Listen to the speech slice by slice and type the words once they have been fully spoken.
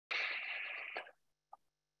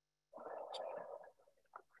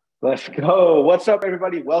Let's go. What's up,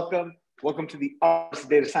 everybody? Welcome to the August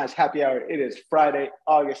Data Science Happy Hour. It is Friday,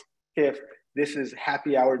 August 5th. This is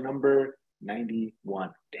happy hour number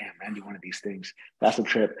 91. Damn, 91 of these things. That's a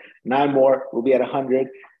trip. 9 more. We'll be at 100.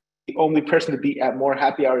 The only person to be at more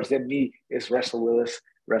happy hours than me is Russell Willis.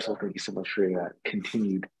 Russell, thank you so much for your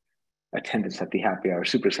continued attendance at the happy hour.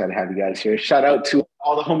 Super excited to have you guys here. Shout out to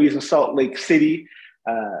all the homies in Salt Lake City.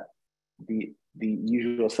 The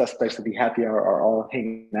usual suspects of the happy hour are all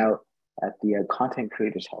hanging out at the content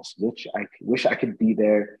creators house, which I wish I could be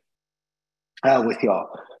there with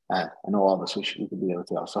y'all. I know all of us wish we could be there with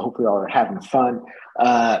y'all. So hopefully y'all are having fun.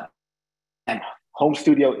 And home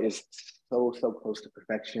studio is so close to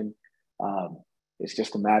perfection. It's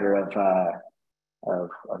just a matter of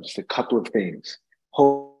just a couple of things.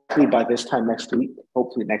 Hopefully by this time next week,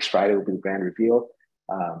 hopefully next Friday will be the grand reveal.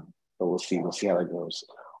 But we'll see how it goes.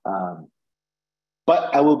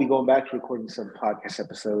 But I will be going back to recording some podcast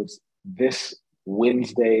episodes this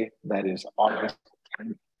Wednesday, that is August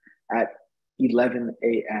 10th at 11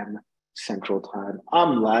 a.m. Central Time.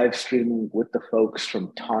 I'm live streaming with the folks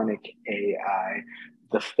from Tonic AI,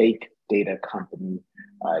 the fake data company.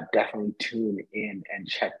 Definitely tune in and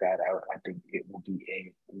check that out. I think it will be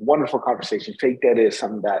a wonderful conversation. Fake data is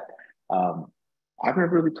something that I've never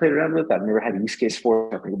really played around with. I've never had a use case for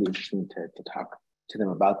it. I think it'll be interesting to talk to them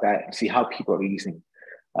about that and see how people are using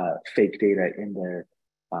fake data in their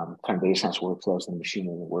kind of data science workflows and machine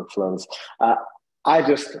learning workflows. I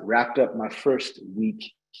just wrapped up my first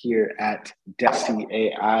week here at Desi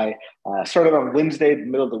AI. Started on Wednesday, the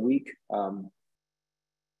middle of the week,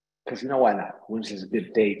 because why not? Wednesday is a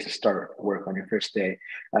good day to start work on your first day.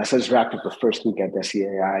 So I just wrapped up the first week at Desi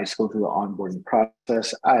AI. Just go through the onboarding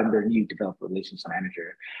process. I'm their new developer relations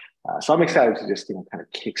manager. So I'm excited to just kind of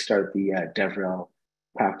kickstart the DevRel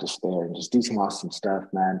practice there and just do some awesome stuff,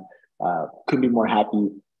 man. Couldn't be more happy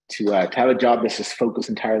to have a job that's just focused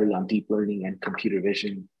entirely on deep learning and computer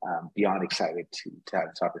vision. Beyond excited to have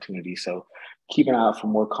this opportunity. So keep an eye out for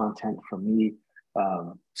more content from me,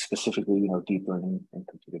 specifically, deep learning and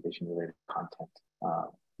computer vision related content.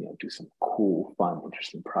 Do some cool, fun,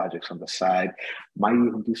 interesting projects on the side. Might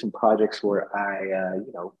even do some projects where I,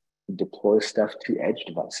 deploy stuff to edge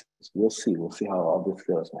devices. We'll see how all this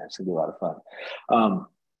goes, man. It's gonna be a lot of fun.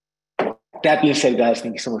 That being said, guys,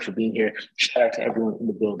 thank you so much for being here. Shout out to everyone in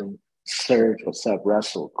the building. Serge, what's up?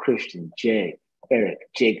 Russell, Christian, Jay, Eric,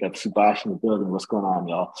 Jacob, Subash in the building. What's going on,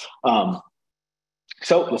 y'all?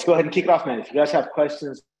 So let's go ahead and kick it off, man. If you guys have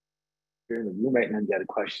questions, if you're in the room right now and you got a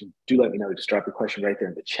question, do let me know. Just drop your question right there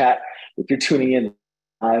in the chat. If you're tuning in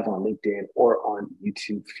live on LinkedIn or on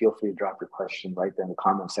YouTube, feel free to drop your question right there in the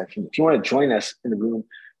comment section. If you want to join us in the room,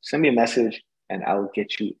 send me a message and I will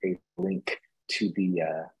get you a link to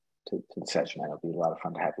the session. It'll be a lot of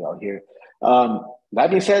fun to have you all here.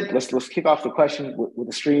 That being said, let's kick off the question with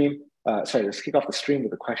the stream. Let's kick off the stream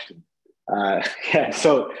with a question.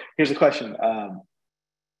 So here's the question.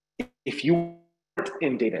 If you weren't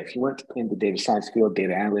in data, if you weren't in the data science field,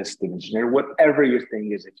 data analyst, data engineer, whatever your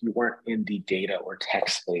thing is, if you weren't in the data or tech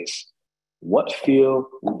space, what field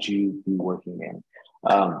would you be working in?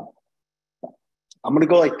 I'm going to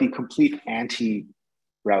go like the complete anti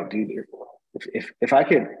route, dude. If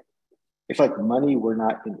like money were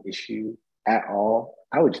not an issue at all,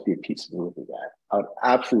 I would just be a pizza delivery guy. I would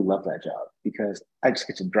absolutely love that job because I just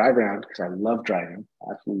get to drive around because I love driving.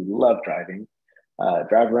 I absolutely love driving.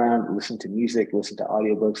 Drive around, listen to music, listen to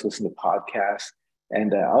audiobooks, listen to podcasts,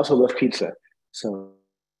 and I also love pizza. So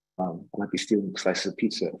I might be stealing slices of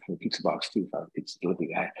pizza from the pizza box too if I was a pizza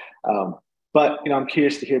delivery guy. But I'm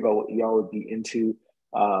curious to hear about what y'all would be into.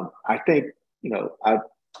 I think I'd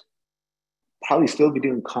probably still be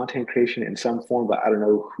doing content creation in some form, but I don't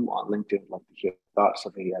know who on LinkedIn would like to hear thoughts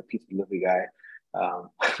of a pizza delivery guy.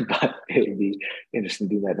 But it would be interesting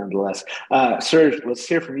to do that nonetheless. Serge, let's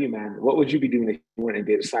hear from you, man. What would you be doing if you weren't in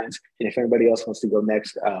data science? And if anybody else wants to go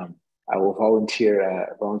next, I will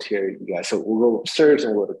volunteer you guys. So we'll go with Serge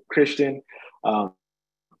and we'll go to Christian. And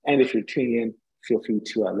if you're tuning in, feel free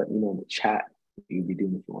to let me know in the chat what you'd be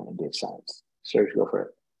doing if you weren't in data science. Serge, go for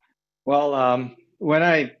it. Well, when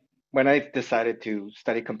I decided to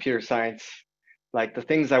study computer science, like the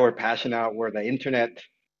things that were passionate about were the internet,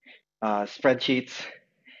 spreadsheets,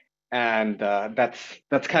 and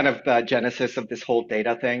that's kind of the genesis of this whole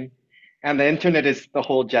data thing. And the internet is the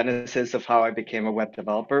whole genesis of how I became a web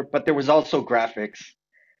developer. But there was also graphics.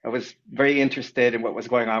 I was very interested in what was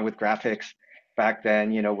going on with graphics back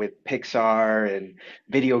then, with Pixar and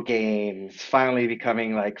video games finally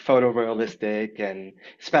becoming like photorealistic and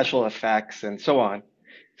special effects and so on.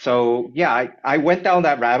 So yeah, I went down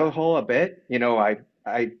that rabbit hole a bit.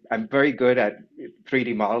 I'm very good at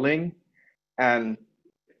 3D modeling, and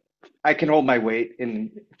I can hold my weight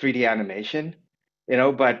in 3D animation,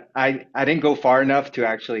 but I didn't go far enough to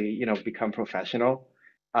actually, become professional.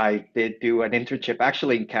 I did do an internship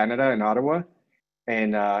actually in Canada, in Ottawa,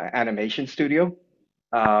 in animation studio,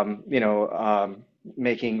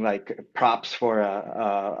 making like props for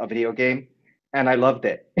a video game, and I loved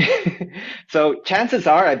it. So chances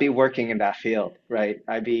are I'd be working in that field, right?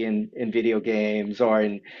 I'd be in video games or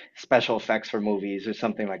in special effects for movies or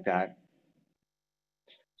something like that.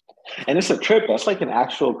 And it's a trip. That's like an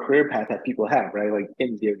actual career path that people have, right? Like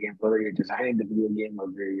in video games, whether you're designing the video game,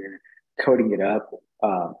 whether you're coding it up,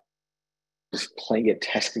 just playing it,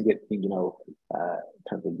 testing it, in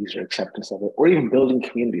terms of user acceptance of it, or even building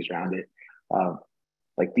communities around it. Um,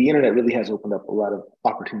 like the internet really has opened up a lot of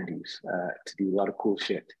opportunities to do a lot of cool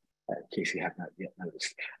shit. In case you have not yet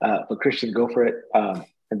noticed, but Christian, go for it.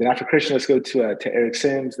 And then after Christian, let's go to Eric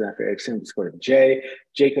Sims. Then after Eric Sims, let's go to Jay.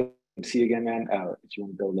 Jacob, see you again, man. If you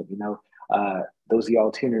want to go, let me know. Those of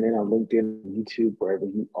y'all tuning in on LinkedIn, YouTube, wherever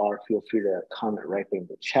you are, feel free to comment right there in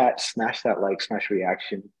the chat. Smash that like, smash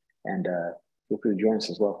reaction, and feel free to join us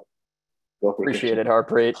as well. Go for it. Appreciate it,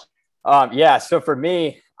 Harpreet. Yeah, so for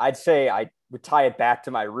me, I'd say I would tie it back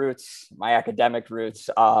to my roots, my academic roots,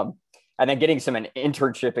 and then getting some an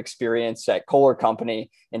internship experience at Kohler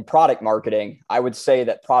Company in product marketing. I would say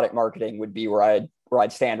that product marketing would be where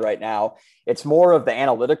I'd stand right now. It's more of the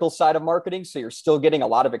analytical side of marketing, so you're still getting a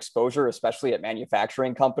lot of exposure, especially at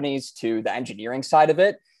manufacturing companies, to the engineering side of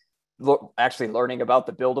it. Actually learning about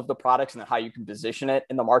the build of the products and how you can position it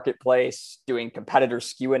in the marketplace, doing competitor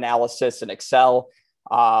SKU analysis in Excel,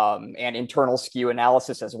 and internal SKU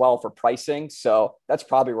analysis as well for pricing. So that's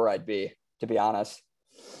probably where I'd be, to be honest.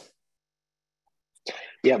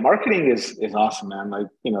 Yeah, marketing is awesome, man. Like,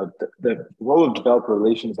 the role of developer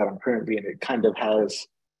relations that I'm currently in, it kind of has,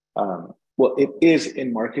 well, it is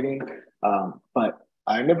in marketing, but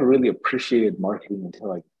I never really appreciated marketing until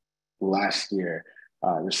like last year.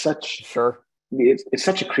 There's such Sure. It's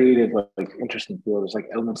such a creative, like interesting field. There's like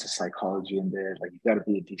elements of psychology in there. Like you got to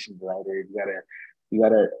be a decent writer. You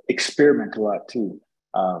gotta experiment a lot too.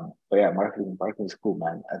 But yeah, marketing is cool,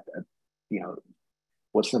 man. You know,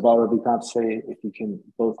 what's Naval Ravikant say? If you can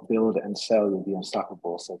both build and sell, you'll be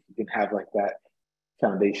unstoppable. So if you can have like that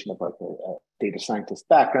foundation of like a data scientist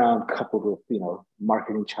background coupled with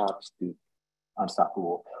marketing chops, dude,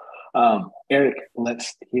 unstoppable. Eric,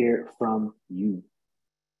 let's hear from you.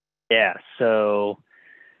 Yeah, so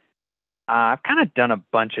I've kind of done a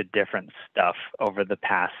bunch of different stuff over the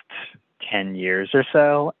past 10 years or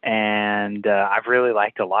so, and I've really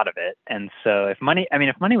liked a lot of it. And so if money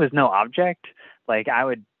was no object, like I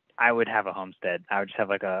would have a homestead. I would just have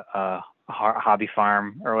like a hobby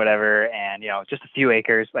farm or whatever, and just a few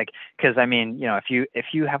acres, like, because if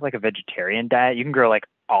you have like a vegetarian diet, you can grow like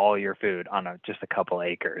all your food on just a couple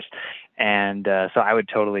acres. And so I would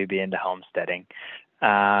totally be into homesteading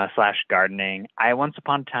 / gardening. I once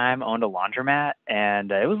upon a time owned a laundromat,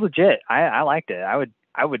 and it was legit. I liked it. I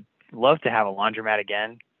would love to have a laundromat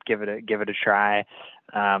again. Give it a try.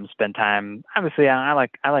 Spend time. Obviously, I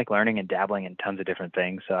like learning and dabbling in tons of different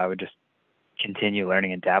things. So I would just continue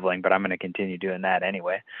learning and dabbling. But I'm going to continue doing that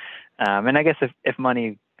anyway. And I guess if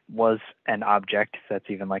money was an object, if that's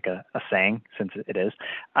even like a saying, since it is,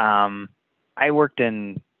 I worked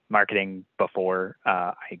in marketing before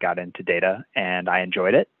I got into data, and I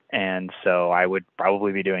enjoyed it. And so I would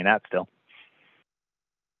probably be doing that still.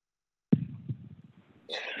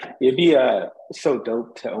 It'd be so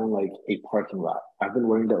dope to own like a parking lot. I've been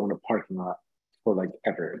wanting to own a parking lot for like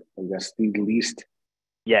ever. Like that's the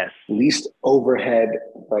least overhead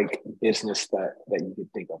like business that you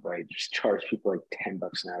could think of, right? Just charge people like $10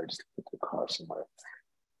 an hour just to put their car somewhere.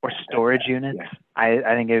 Or storage units. Yeah.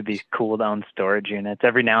 I think it would be cool to own storage units.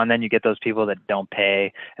 Every now and then you get those people that don't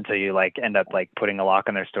pay, and so you like end up like putting a lock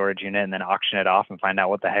on their storage unit and then auction it off and find out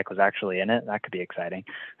what the heck was actually in it. That could be exciting.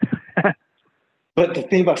 But the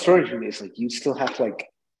thing about storage units is like you still have to like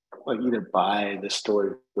either buy the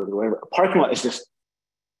storage or whatever. A parking lot is just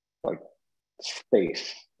like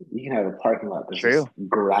space. You can have a parking lot that's just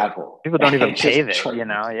gravel. People don't even pave it,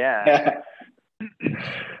 yeah.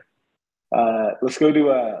 Let's go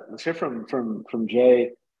to let's hear from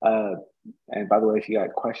Jay. And by the way, if you got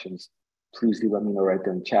questions, please do let me know right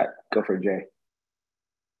there in the chat. Go for it, Jay.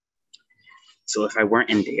 So if I weren't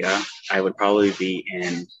in data, I would probably be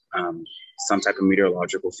in some type of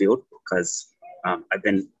meteorological field, because I've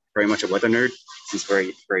been very much a weather nerd since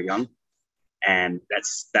very, very young. And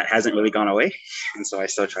that hasn't really gone away. And so I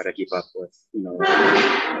still try to keep up with,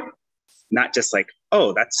 not just like,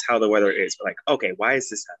 oh, that's how the weather is, but like, okay, why is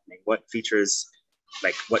this happening? What features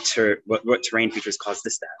like what terrain features cause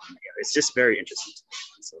this, that. And, yeah, it's just very interesting to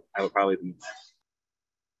me. So I would probably be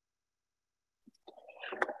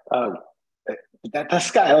Uh,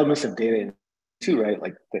 that's got elements of data in too, right?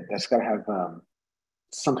 Like that's got to have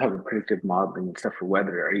some type of predictive modeling and stuff for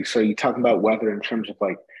weather. So are you talking about weather in terms of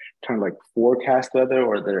like trying to like forecast weather,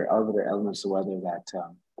 or are there other elements of weather that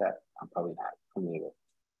I'm probably not familiar with?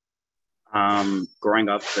 Growing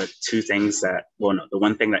up, the two things that, well, no, the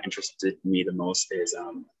one thing that interested me the most is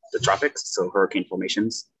the tropics, so hurricane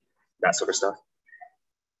formations, that sort of stuff.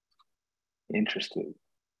 Interesting.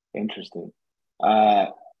 Interesting. Uh,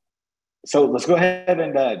 so let's go ahead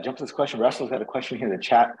and jump to this question. Russell's got a question here in the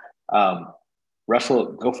chat.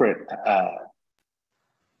 Russell, go for it.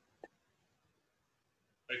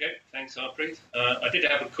 Okay, thanks, Harpreet. I did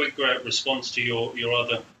have a quick response to your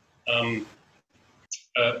other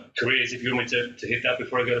careers, if you want me to hit that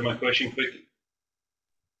before I go to my question quickly.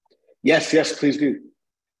 Yes, please do.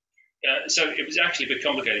 So it was actually a bit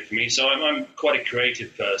complicated for me. So I'm quite a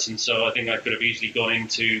creative person, so I think I could have easily gone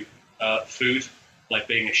into food, like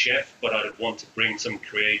being a chef, but I'd want to bring some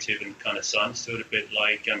creative and kind of science to it, a bit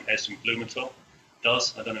like Heston Blumenthal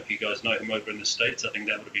does. I don't know if you guys know him over in the States. I think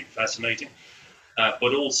that would have been fascinating.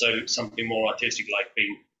 But also something more artistic, like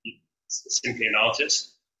being simply an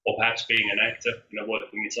artist, or perhaps being an actor,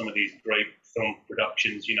 working in some of these great film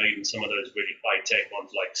productions, even some of those really high-tech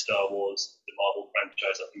ones like Star Wars, the Marvel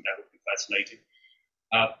franchise. I think that would be fascinating.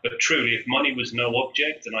 But truly, if money was no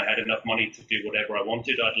object and I had enough money to do whatever I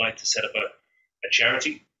wanted, I'd like to set up a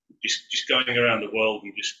charity, just going around the world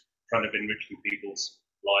and just kind of enriching people's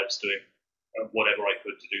lives, doing whatever I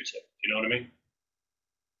could to do so. Do you know what I mean?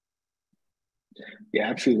 Yeah,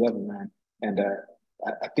 absolutely love it, man. And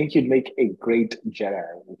I think you'd make a great Jedi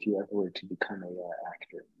if you ever were to become a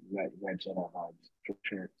actor. Red Jedi vibes for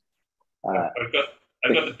sure. I've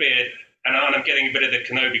got the beard, and I'm getting a bit of the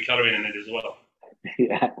Kenobi coloring in it as well.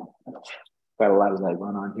 Yeah, got a lot of that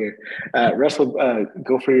going on here. Russell,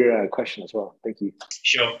 go for your question as well. Thank you.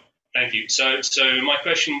 Sure. Thank you. So my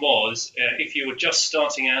question was, if you were just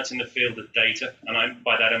starting out in the field of data, and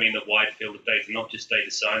by that I mean the wide field of data, not just data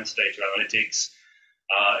science, data analytics,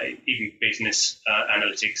 even business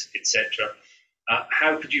analytics, etc.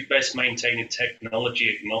 How could you best maintain a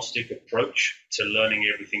technology agnostic approach to learning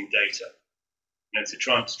everything data? To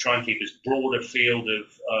try and keep as broad a field of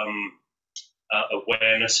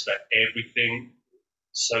awareness for everything,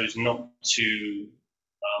 so as not to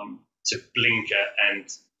blinker and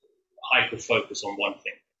hyper focus on one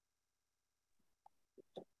thing.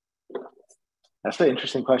 That's an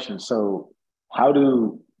interesting question. So how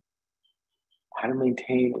to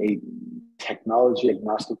maintain a technology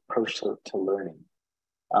agnostic approach to learning?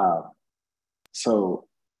 So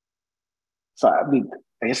I mean,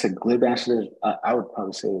 I guess a glib answer I would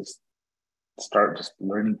probably say is start just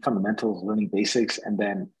learning fundamentals, learning basics, and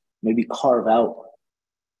then maybe carve out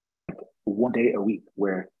one day a week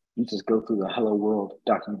where you just go through the hello world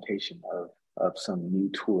documentation of some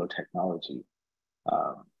new tool or technology,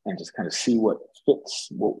 and just kind of see what fits,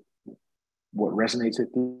 what resonates with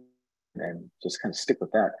you, and just kind of stick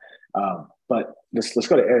with that. But let's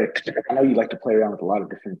go to Eric. I know you like to play around with a lot of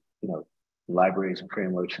different libraries and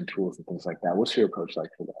frameworks and tools and things like that. What's your approach like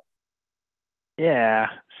for that? Yeah,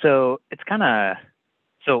 so it's kind of,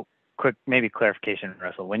 so quick, maybe clarification,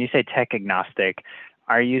 Russell. When you say tech agnostic,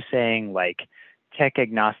 are you saying like tech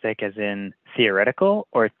agnostic as in theoretical,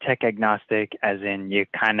 or tech agnostic as in you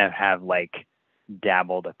kind of have like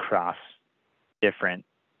dabbled across different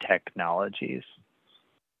technologies?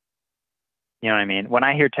 You know what I mean? When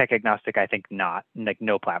I hear tech agnostic, I think not, like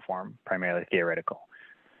no platform, primarily theoretical.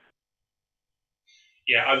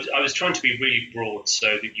 Yeah, I was trying to be really broad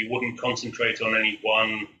so that you wouldn't concentrate on any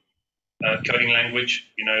one coding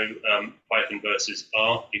language, Python versus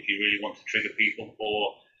R if you really want to trigger people,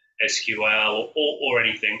 or SQL or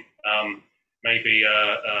anything. Maybe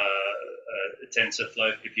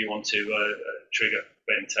TensorFlow if you want to trigger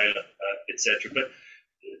Ben Taylor, etc. But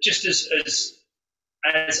just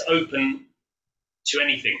as open to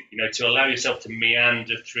anything, to allow yourself to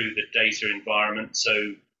meander through the data environment, so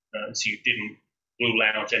you didn't rule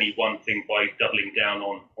out any one thing by doubling down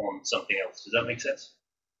on something else. Does that make sense?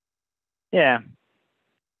 Yeah.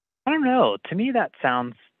 I don't know. To me, that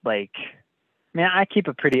sounds like, I keep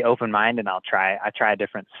a pretty open mind, and I try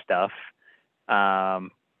different stuff.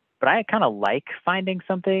 But I kind of like finding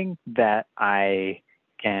something that I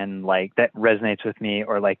can like, that resonates with me,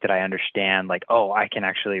 or like that I understand, like, oh, I can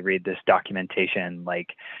actually read this documentation. Like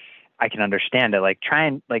I can understand it. Like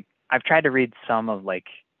I've tried to read some of like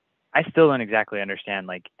I still don't exactly understand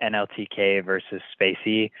like NLTK versus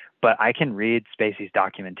Spacey, but I can read Spacey's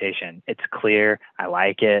documentation. It's clear. I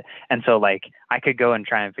like it. And so like I could go and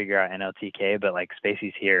try and figure out NLTK, but like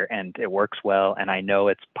Spacey's here and it works well and I know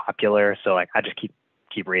it's popular. So like I just keep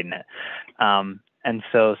reading it. And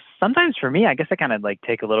so sometimes for me, I guess I kind of like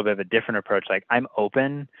take a little bit of a different approach. Like I'm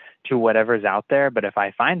open to whatever's out there, but if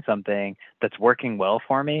I find something that's working well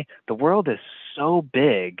for me, the world is so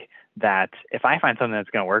big that if I find something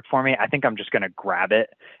that's going to work for me, I think I'm just going to grab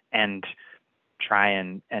it and try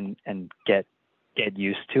and get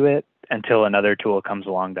used to it until another tool comes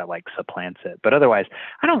along that like supplants it. But otherwise,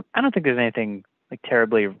 I don't think there's anything like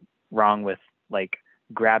terribly wrong with like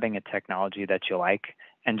grabbing a technology that you like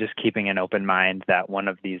and just keeping an open mind that one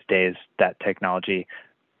of these days that technology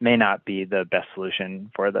may not be the best solution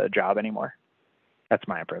for the job anymore. That's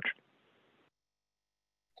my approach.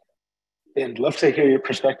 And love to hear your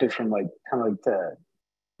perspective from like kind of like the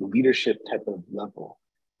leadership type of level.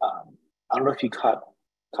 I don't know if you caught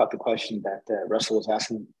the question that Russell was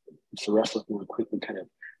asking. So Russell, if you want to quickly kind of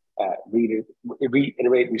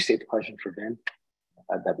reiterate, restate the question for Ben,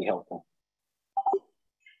 that'd be helpful.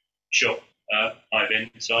 Sure. Hi,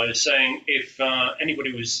 Ben. So I was saying if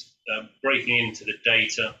anybody was breaking into the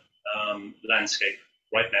data landscape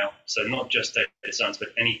right now, so not just data science, but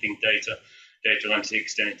anything data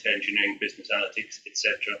analytics, data engineering, business analytics,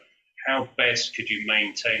 etc., how best could you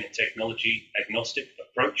maintain a technology agnostic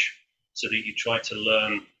approach so that you try to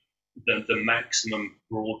learn the maximum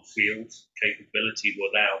broad field capability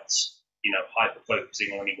without, hyper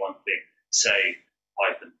focusing on any one thing, say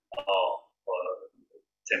Python, R,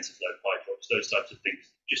 TensorFlow, PyTorch, those types of things.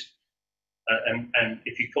 Just and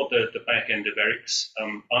if you caught the back end of Eric's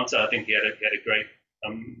answer, I think he had a great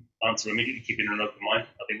answer immediately, keeping an open mind.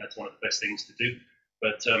 I think that's one of the best things to do.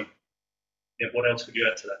 But what else could you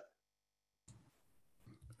add to that?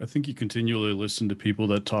 I think you continually listen to people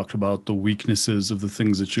that talked about the weaknesses of the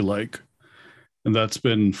things that you like. And that's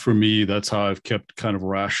been, for me, that's how I've kept kind of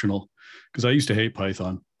rational. Because I used to hate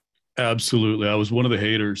Python. Absolutely. I was one of the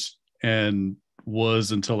haters and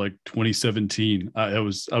was until like 2017. I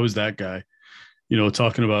was that guy,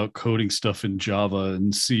 talking about coding stuff in Java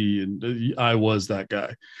and C. And I was that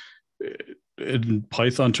guy. And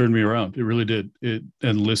Python turned me around. It really did.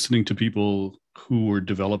 And listening to people who were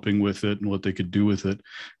developing with it and what they could do with it.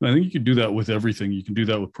 And I think you can do that with everything. You can do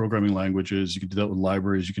that with programming languages. You can do that with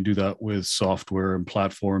libraries. You can do that with software and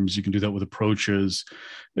platforms. You can do that with approaches,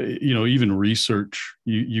 even research.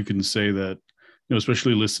 You can say that,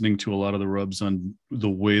 especially listening to a lot of the rubs on the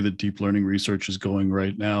way that deep learning research is going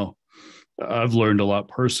right now. I've learned a lot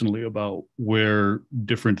personally about where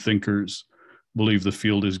different thinkers believe the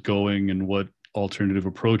field is going and what alternative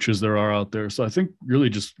approaches there are out there. So I think really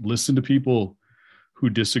just listen to people who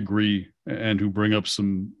disagree and who bring up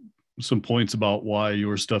some points about why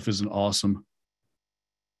your stuff isn't awesome.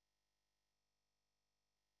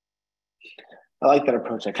 I like that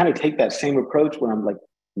approach. I kind of take that same approach when I'm like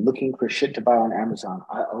looking for shit to buy on Amazon.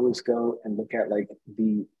 I always go and look at like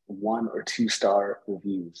the 1 or 2 star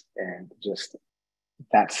reviews and just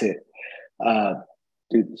that's it.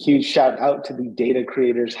 Dude, huge shout out to the Data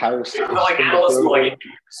Creators House. Like Alice Lloyd.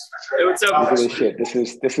 What's up? Look at this shit.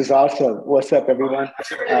 This is awesome. What's up, everyone?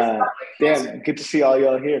 Dan, good to see all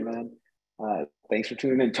y'all here, man. Thanks for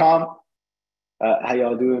tuning in. Tom, how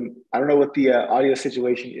y'all doing? I don't know what the audio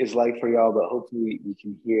situation is like for y'all, but hopefully we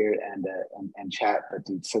can hear and chat. But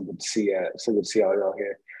dude, so good to see all y'all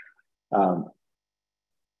here.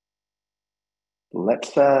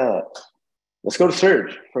 Let's go to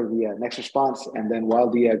Serge for the next response, and then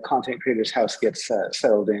while the Content Creators House gets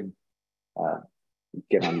settled in,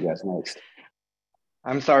 get on you guys next.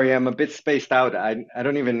 I'm sorry, I'm a bit spaced out. I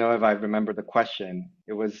don't even know if I remember the question.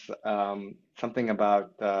 It was something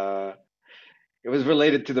about it was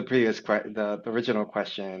related to the previous the original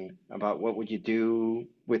question about what would you do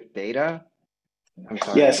with data. I'm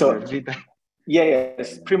sorry. Yeah. So. Yeah,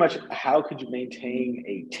 it's pretty much how could you maintain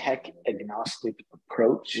a tech agnostic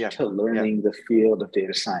approach to learning the field of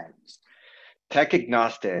data science? Tech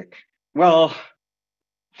agnostic. Well,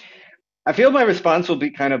 I feel my response will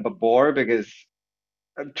be kind of a bore because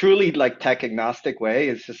a truly like tech agnostic way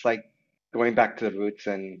is just like going back to the roots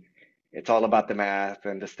and it's all about the math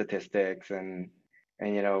and the statistics and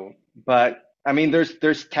but I mean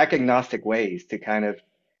there's tech agnostic ways to kind of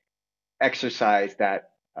exercise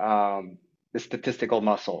that the statistical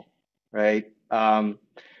muscle, right?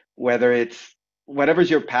 Whether it's whatever's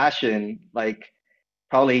your passion, like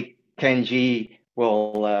probably Kenji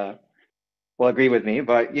will agree with me,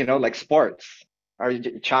 but like sports are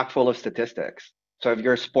chock full of statistics. So if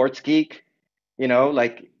you're a sports geek,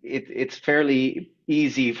 like it's fairly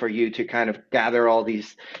easy for you to kind of gather all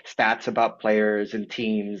these stats about players and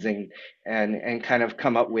teams and kind of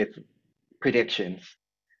come up with predictions.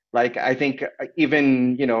 Like I think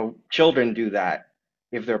even, children do that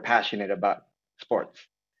if they're passionate about sports.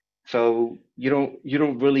 So you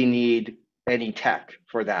don't really need any tech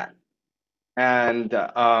for that. And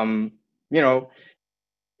you know,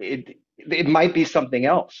 it might be something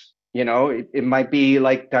else. It might be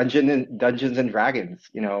like Dungeons and Dragons.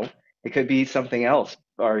 It could be something else,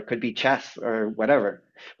 or it could be chess or whatever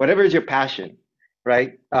is your passion,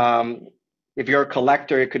 right? If you're a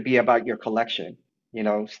collector, it could be about your collection,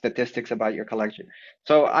 statistics about your collection.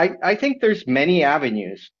 So I think there's many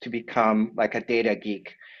avenues to become like a data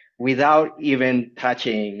geek without even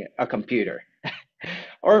touching a computer,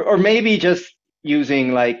 or maybe just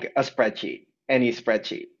using like a spreadsheet, any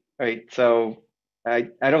spreadsheet, right? So I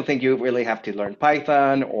don't think you really have to learn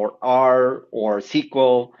Python or R or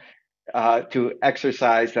SQL to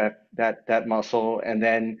exercise that muscle. And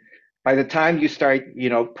then by the time you start,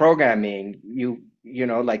 programming,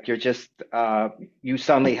 like you're just you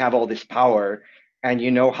suddenly have all this power and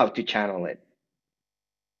you know how to channel it.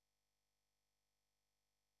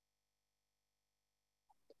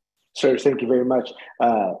 Sir, thank you very much.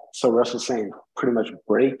 So Russell's saying pretty much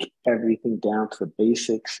break everything down to the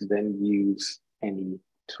basics, then use any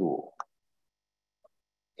tool.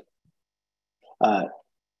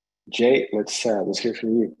 Jay, let's hear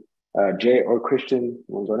from you. Jay or Christian, you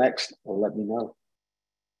want to go next, or let me know?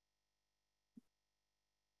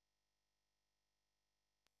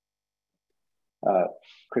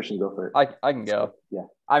 Christian, go for it. I can go. Yeah.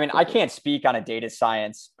 I mean, I can't speak on a data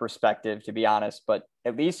science perspective, to be honest, but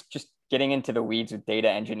at least just getting into the weeds with data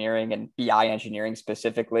engineering and BI engineering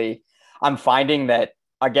specifically, I'm finding that,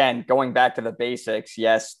 again, going back to the basics,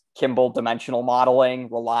 yes, Kimball dimensional modeling,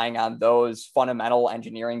 relying on those fundamental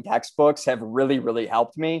engineering textbooks have really, really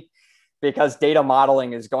helped me, because data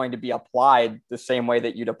modeling is going to be applied the same way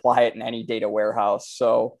that you'd apply it in any data warehouse.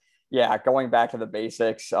 So yeah, going back to the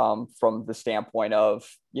basics from the standpoint of,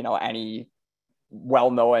 any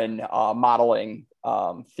well-known modeling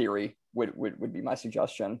theory would be my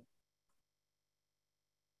suggestion.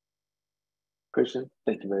 Christian,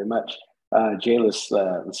 thank you very much. Jay, let's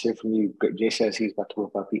hear from you. Jay says he's about to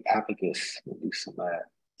work out the abacus. We'll do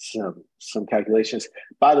some calculations.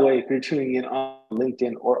 By the way, if you're tuning in on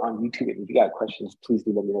LinkedIn or on YouTube, and if you got questions, please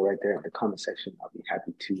do let me know right there in the comment section. I'll be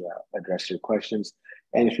happy to address your questions.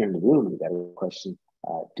 And if you're in the room and you got a question,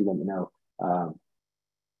 do let me know.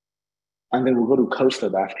 And then we'll go to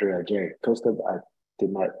Kostab after Jay. Kostab, I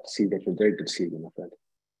did not see that you're there. Good to see you, my friend.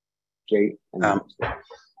 Jay.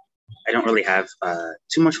 I don't really have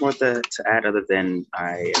too much more to add, other than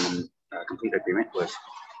I am in complete agreement with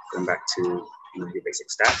going back to your basic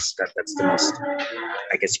stats. That's the most,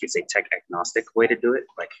 I guess you could say, tech agnostic way to do it.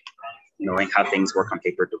 Like knowing how things work on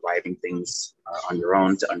paper, deriving things on your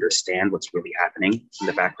own to understand what's really happening in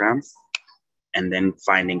the background, and then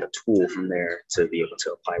finding a tool from there to be able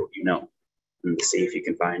to apply what you know, and to see if you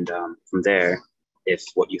can find from there if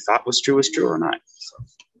what you thought was true is true or not. So.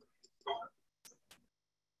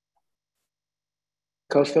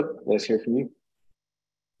 Kostab, let's hear from you.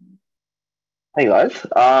 Hey guys.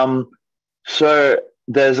 So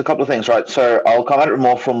there's a couple of things, right? So I'll come at it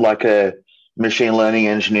more from like a machine learning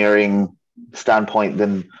engineering standpoint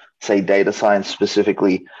than say data science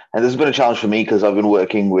specifically. And this has been a challenge for me because I've been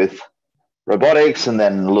working with robotics and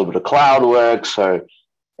then a little bit of cloud work. So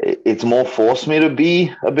it's more forced me to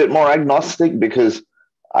be a bit more agnostic because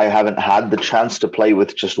I haven't had the chance to play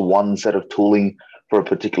with just one set of tooling for a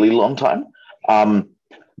particularly long time.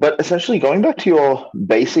 But essentially going back to your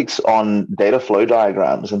basics on data flow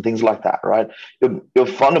diagrams and things like that, right? Your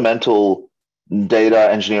fundamental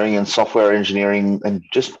data engineering and software engineering and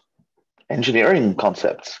just engineering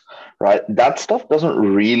concepts, right? That stuff doesn't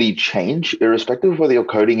really change irrespective of whether you're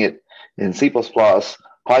coding it in C++,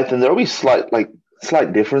 Python. There'll be slight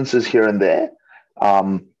differences here and there.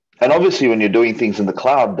 And obviously when you're doing things in the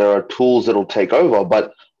cloud, there are tools that'll take over,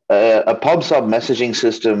 but a pub sub messaging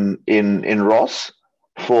system in ROS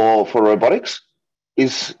for robotics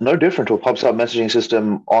is no different to a pub sub messaging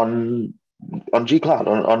system on G Cloud,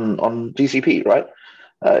 on GCP, right?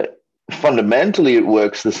 Fundamentally, it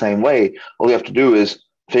works the same way. All you have to do is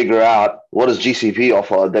figure out what does GCP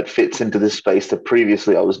offer that fits into this space that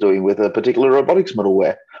previously I was doing with a particular robotics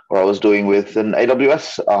middleware, or I was doing with an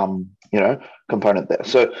AWS, component there.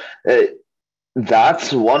 So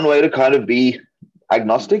that's one way to kind of be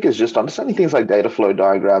agnostic, is just understanding things like data flow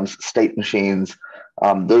diagrams, state machines,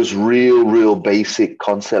 those real basic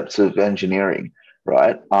concepts of engineering.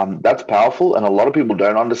 right? That's powerful, and a lot of people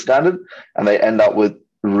don't understand it, and they end up with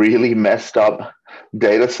really messed up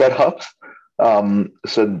data setups.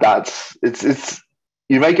 So it's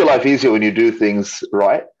you make your life easier when you do things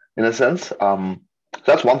right, in a sense. So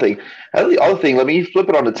that's one thing. And the other thing, let me flip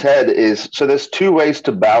it on its head, is so there's two ways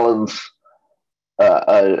to balance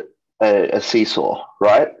a seesaw,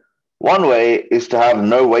 right? One way is to have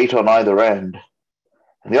no weight on either end,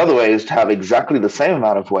 and the other way is to have exactly the same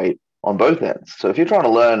amount of weight on both ends. So if you're trying to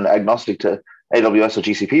learn agnostic to AWS or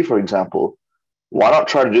GCP, for example, why not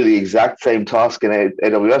try to do the exact same task in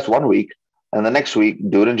AWS one week and the next week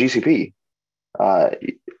do it in GCP?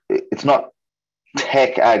 It's not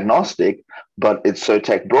tech agnostic, but it's so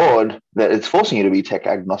tech broad that it's forcing you to be tech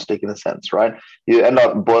agnostic in a sense, right? You end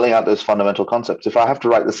up boiling out those fundamental concepts. If I have to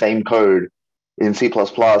write the same code in C++,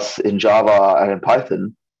 in Java, and in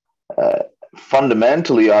Python, uh,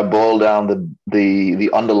 fundamentally I boil down the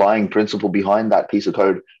underlying principle behind that piece of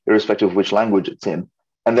code, irrespective of which language it's in.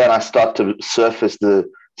 And then I start to surface the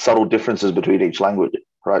subtle differences between each language,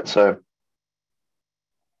 right? So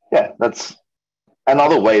yeah, that's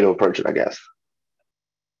another way to approach it, I guess.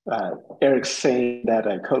 Eric's saying that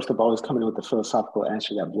Coach the Ball is coming with a philosophical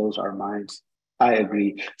answer that blows our minds. I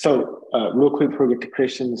agree. So, real quick before we get to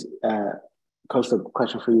Christian's, Coach, the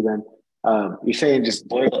question for you then. You're saying just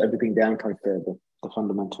boil everything down to like the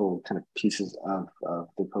fundamental kind of pieces of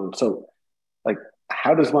the code. So, like,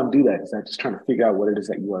 how does one do that? Is that just trying to figure out what it is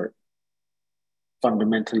that you are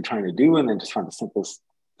fundamentally trying to do, and then just find the simplest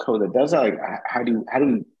code that does that? Like, how do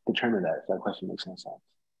we determine that? If that question makes any sense.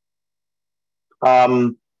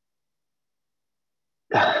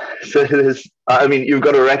 So I mean, you've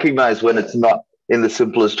got to recognize when it's not in the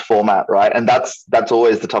simplest format, right? And that's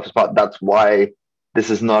always the toughest part. That's why this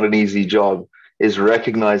is not an easy job, is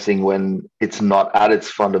recognizing when it's not at its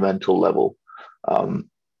fundamental level.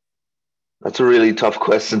 That's a really tough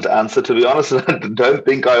question to answer, to be honest. I don't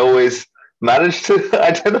think I always manage to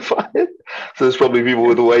identify it. So there's probably people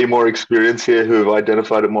with way more experience here who have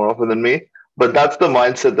identified it more often than me. But that's the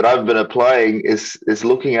mindset that I've been applying, is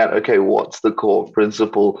looking at, okay, what's the core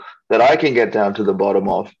principle that I can get down to the bottom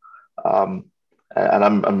of? And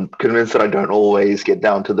I'm convinced that I don't always get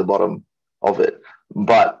down to the bottom of it.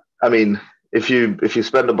 But I mean, if you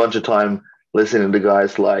spend a bunch of time listening to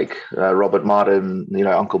guys like Robert Martin,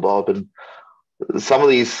 Uncle Bob, and some of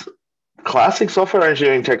these classic software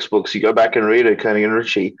engineering textbooks, you go back and read it, Koenig and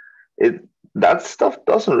Ritchie, that stuff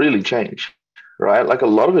doesn't really change, right? Like, a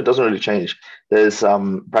lot of it doesn't really change. There's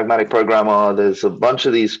Pragmatic Programmer. There's a bunch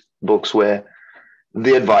of these books where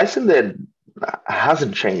the advice in there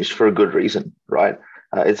hasn't changed for a good reason, right?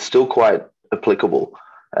 It's still quite applicable.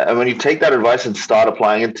 And when you take that advice and start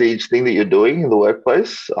applying it to each thing that you're doing in the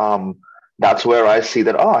workplace, that's where I see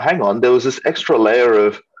that, oh, hang on, there was this extra layer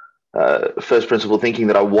of first principle thinking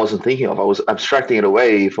that I wasn't thinking of. I was abstracting it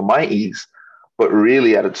away for my ease, but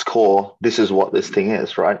really at its core, this is what this thing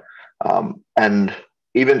is, right? And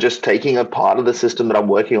even just taking a part of the system that I'm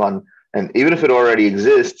working on, and even if it already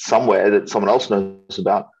exists somewhere that someone else knows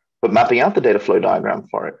about, but mapping out the data flow diagram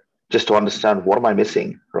for it, just to understand, what am I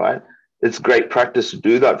missing, right? It's great practice to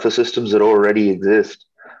do that for systems that already exist.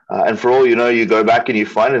 And for all you know, you go back and you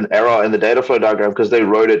find an error in the data flow diagram because they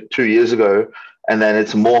wrote it 2 years ago, and then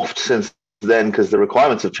it's morphed since then because the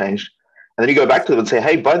requirements have changed. And then you go back to them and say,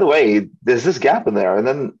 hey, by the way, there's this gap in there. And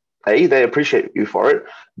then A, they appreciate you for it.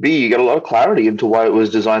 B, you get a lot of clarity into why it was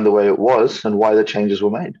designed the way it was and why the changes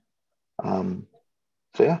were made. So,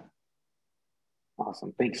 yeah.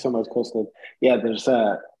 Awesome. Thank you so much, Costa. Yeah, there's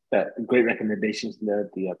great recommendations there.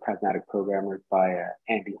 The Pragmatic Programmer by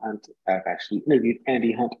Andy Hunt. I've actually interviewed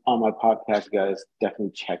Andy Hunt on my podcast, guys.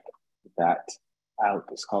 Definitely check that out.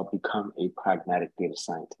 It's called Become a Pragmatic Data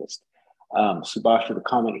Scientist. Subhash, the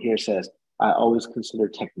comment here says, I always consider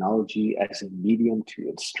technology as a medium to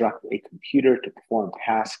instruct a computer to perform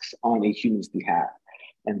tasks on a human's behalf.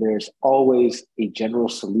 And there's always a general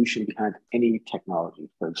solution behind any technology.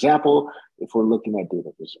 For example, if we're looking at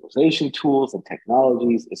data visualization tools and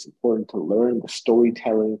technologies, it's important to learn the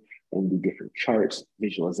storytelling and the different charts,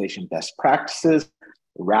 visualization best practices,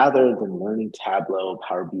 rather than learning Tableau,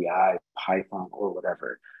 Power BI, Python, or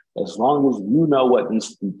whatever. As long as you know what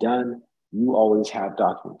needs to be done, you always have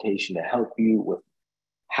documentation to help you with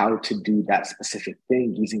how to do that specific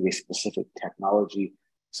thing using a specific technology.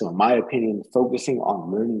 So in my opinion, focusing on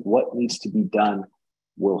learning what needs to be done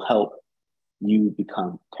will help you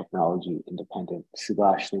become technology independent.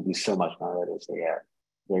 Subhash, thank you so much, man. That is a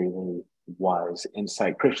very, very wise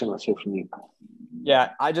insight. Christian, let's hear from you.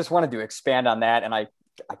 Yeah, I just wanted to expand on that. And I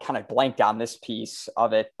I kind of blanked on this piece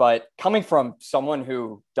of it, but coming from someone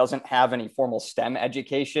who doesn't have any formal STEM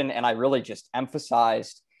education, and I really just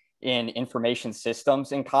emphasized in information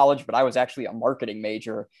systems in college, but I was actually a marketing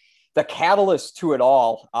major. The catalyst to it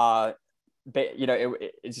all,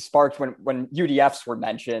 it sparked when UDFs were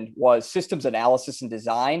mentioned, was systems analysis and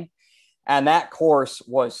design. And that course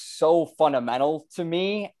was so fundamental to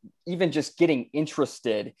me, even just getting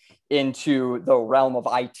interested into the realm of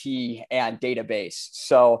IT and database.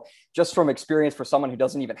 So just from experience for someone who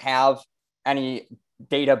doesn't even have any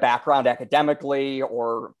data background academically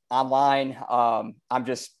or online, I'm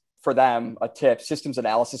just, for them, a tip: systems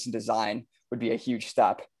analysis and design would be a huge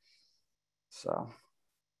step. So.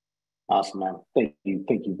 Awesome, man. Thank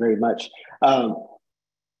you very much.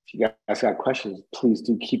 If you guys got questions, please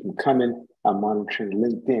do keep them coming. I'm monitoring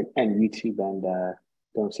LinkedIn and YouTube, and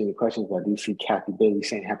don't see any questions, but I do see Kathy Bailey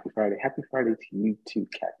saying happy Friday. Happy Friday to you too,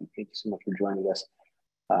 Kathy. Thank you so much for joining us.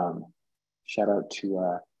 Shout out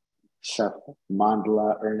to Seth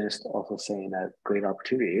Mandela Ernest, also saying that great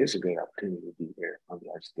opportunity. It is a great opportunity to be here on the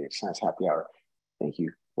Arts Data Science Happy Hour. Thank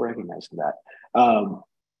you for recognizing that.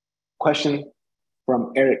 Question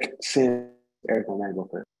from Eric Sin. Eric, I'm going to go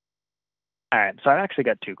first. All right, so I've actually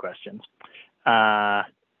got two questions. The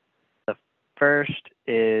first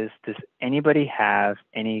is, does anybody have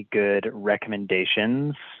any good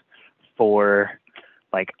recommendations for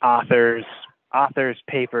like authors,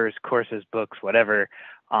 papers, courses, books, whatever,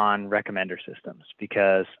 on recommender systems?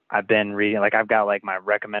 Because I've been reading, like I've got like my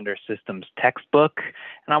recommender systems textbook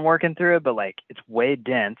and I'm working through it, but like it's way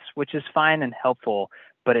dense, which is fine and helpful,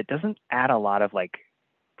 but it doesn't add a lot of like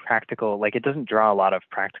practical, like it doesn't draw a lot of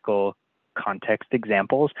practical context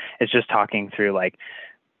examples. It's just talking through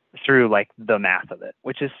the math of it,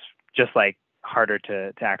 which is just like harder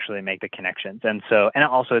to actually make the connections. And so, and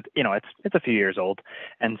also, it's a few years old.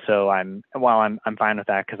 And so I'm fine with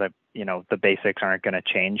that, because the basics aren't going to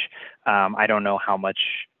change. I don't know how much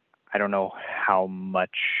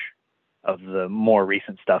of the more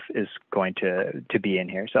recent stuff is going to be in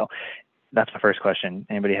here. So that's my first question.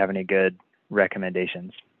 Anybody have any good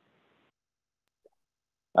recommendations?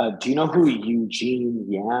 Do you know who Eugene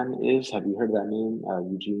Yan is? Have you heard of that name,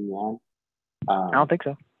 Eugene Yan? I don't think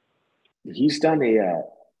so. He's done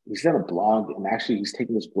a blog, and actually he's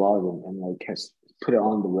taken this blog and like has put it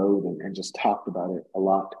on the road and just talked about it a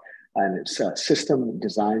lot. And it's system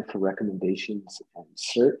design for recommendations and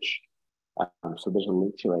search. So there's a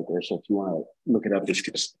link to it right there. So if you want to look it up, it's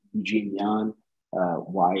just Eugene Yan,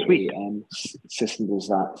 YAN, system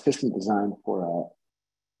design for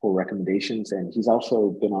recommendations. And he's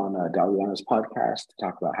also been on Daliana's podcast to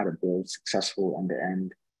talk about how to build successful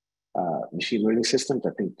end-to-end machine learning systems,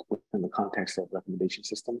 I think, within the context of recommendation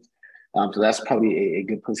systems. So that's probably a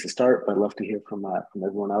good place to start, but I'd love to hear from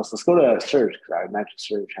everyone else. Let's go to Serge, because I imagine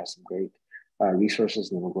Serge has some great resources,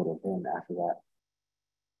 and then we'll go to Ben after that.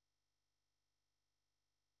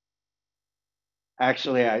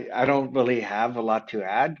 Actually, I don't really have a lot to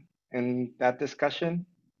add in that discussion,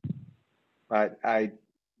 but I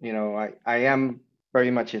am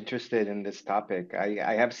very much interested in this topic.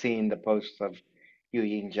 I have seen the posts of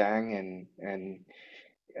Yu-Yin Zhang, and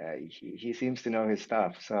he seems to know his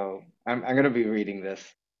stuff. So I'm going to be reading this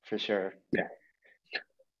for sure. Yeah.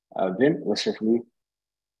 Vin, let's hear from you.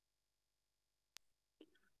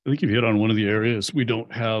 I think you've hit on one of the areas we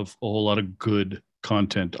don't have a whole lot of good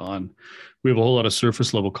content on. We have a whole lot of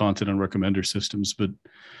surface level content on recommender systems, but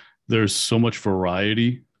there's so much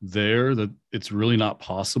variety there that it's really not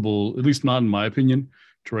possible, at least not in my opinion,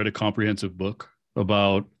 to write a comprehensive book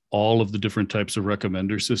about all of the different types of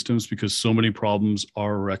recommender systems, because so many problems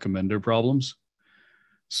are recommender problems.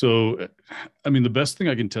 So, I mean, the best thing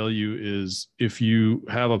I can tell you is if you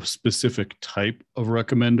have a specific type of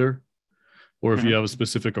recommender, or if you have a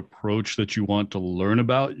specific approach that you want to learn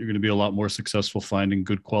about, you're going to be a lot more successful finding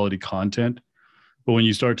good quality content. But when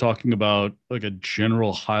you start talking about like a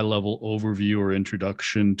general high level overview or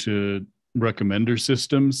introduction to recommender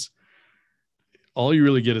systems, all you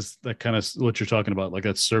really get is that kind of what you're talking about, like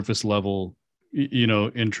that surface level,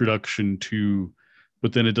 introduction to,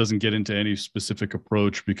 but then it doesn't get into any specific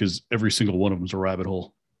approach because every single one of them is a rabbit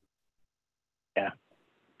hole. Yeah.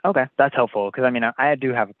 Okay, that's helpful, because I mean, I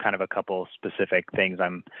do have kind of a couple specific things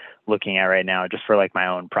I'm looking at right now just for like my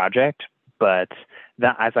own project. But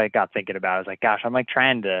that, as I got thinking about it, I was like, gosh, I'm like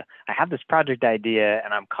I have this project idea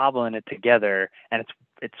and I'm cobbling it together, and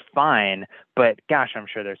it's fine, but gosh, I'm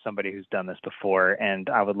sure there's somebody who's done this before, and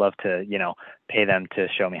I would love to, pay them to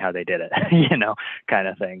show me how they did it, kind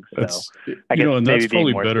of thing. So I guess and maybe that's probably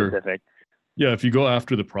being more better. Specific. Yeah, if you go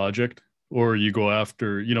after the project, or you go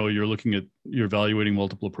after, you're evaluating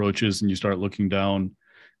multiple approaches and you start looking down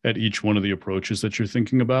at each one of the approaches that you're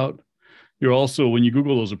thinking about. You're also, when you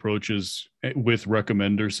Google those approaches with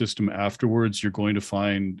recommender system afterwards, you're going to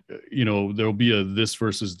find, there'll be a this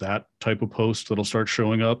versus that type of post that'll start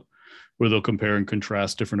showing up where they'll compare and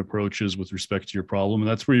contrast different approaches with respect to your problem. And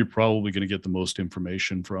that's where you're probably going to get the most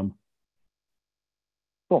information from.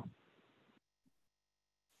 Cool.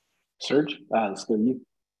 Serge, let's go to you.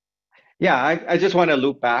 Yeah, I just want to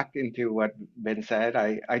loop back into what Ben said.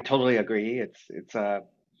 I totally agree. It's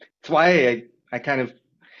why I kind of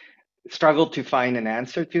struggle to find an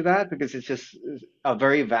answer to that, because it's just a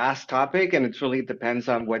very vast topic, and it really depends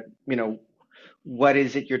on what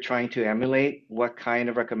is it you're trying to emulate, what kind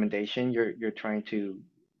of recommendation you're trying to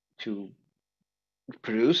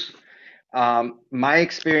produce. My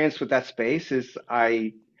experience with that space is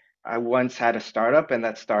I once had a startup, and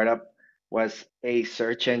that startup was a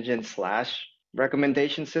search engine slash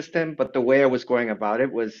recommendation system. But the way I was going about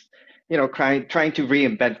it was, trying to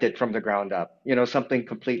reinvent it from the ground up, something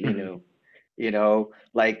completely new,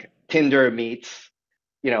 like Tinder meets,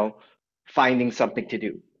 finding something to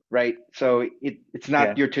do, right? So it's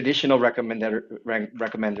not your traditional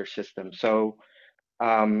recommender system. So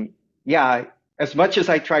yeah, as much as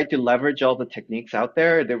I tried to leverage all the techniques out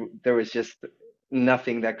there, there was just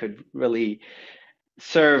nothing that could really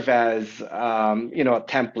serve as a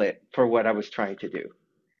template for what I was trying to do.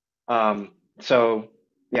 So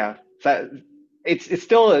yeah, it's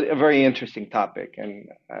still a very interesting topic, and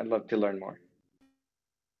I'd love to learn more.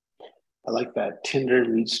 I like that. Tinder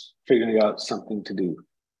meets figuring out something to do.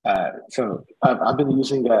 So I've been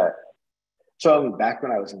using that. So back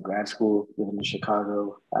when I was in grad school living in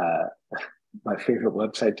Chicago, my favorite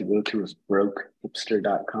website to go to was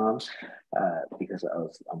brokehipster.com because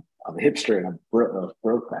I'm a hipster and I was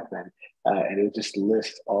broke back then. And it would just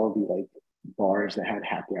list all the like bars that had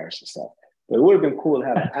happy hours and stuff. But it would have been cool to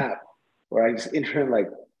have an app where I just enter in like,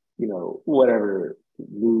 whatever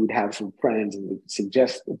we would have some friends and we could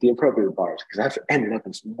suggest the appropriate bars, because I've ended up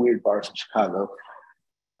in some weird bars in Chicago,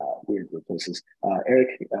 weird places. Eric,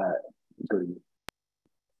 go to you.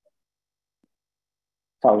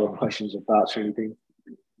 Follow-up questions or thoughts or anything?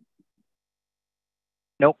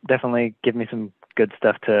 Nope, definitely give me some good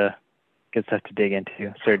stuff to dig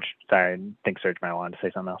into. Serge, sorry, I think Serge might want to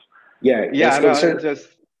say something else. Yeah, no,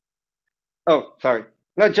 oh, sorry.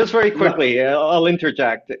 No, just very quickly, no. I'll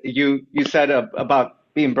interject. You said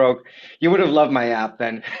about being broke. You would have loved my app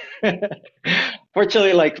then.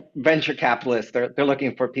 Fortunately, like venture capitalists, they're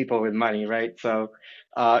looking for people with money, right? So,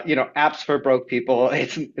 apps for broke people,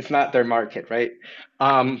 it's not their market, right?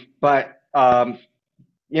 But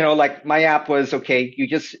like my app was okay. You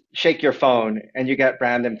just shake your phone and you get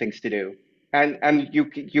random things to do, and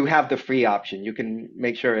you have the free option. You can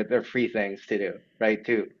make sure they're free things to do, right?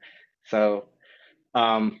 Too. So.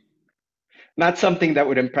 Not something that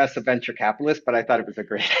would impress a venture capitalist, but I thought it was a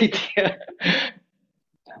great idea.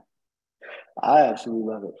 I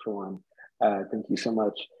absolutely love it for one. Thank you so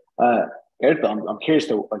much. Eric, I'm curious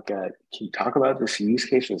to can you talk about this use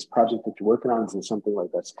case or this project that you're working on? Is it something like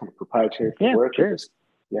that's kind of proprietary for work? Sure.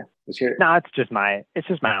 Let's hear it. No, it's just my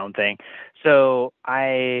own thing. So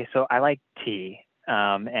I like tea,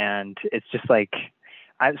 and it's just like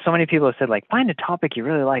so many people have said like find a topic you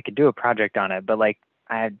really like and do a project on it, but like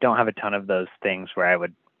I don't have a ton of those things where I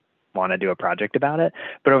would want to do a project about it.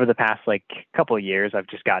 But over the past like couple of years, I've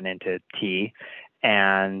just gotten into tea,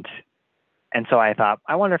 and so I thought,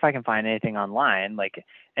 I wonder if I can find anything online, like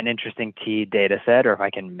an interesting tea data set, or if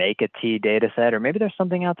I can make a tea data set, or maybe there's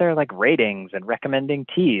something out there like ratings and recommending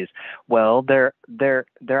teas. Well, there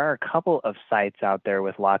are a couple of sites out there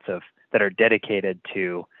with lots of that are dedicated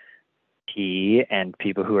to tea and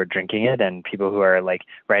people who are drinking it and people who are like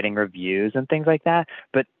writing reviews and things like that.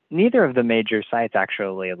 But neither of the major sites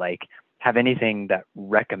actually like have anything that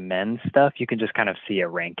recommends stuff. You can just kind of see a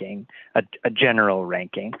ranking, a general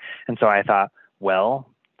ranking. And so I thought, well,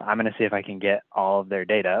 I'm going to see if I can get all of their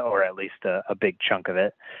data, or at least a big chunk of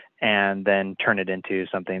it, and then turn it into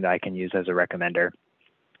something that I can use as a recommender.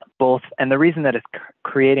 Both, and the reason that it's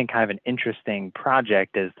creating kind of an interesting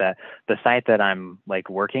project is that the site that I'm like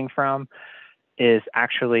working from is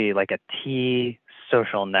actually like a tea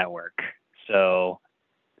social network. So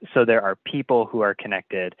there are people who are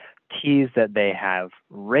connected, teas that they have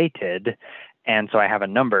rated, and so I have a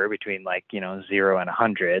number between like 0 and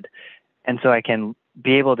 100, and so I can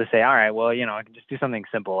be able to say, all right, well, I can just do something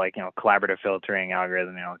simple like, collaborative filtering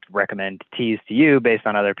algorithm, to recommend teas to you based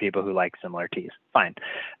on other people who like similar teas. Fine.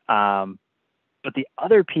 But the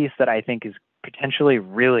other piece that I think is potentially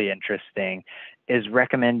really interesting is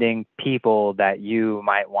recommending people that you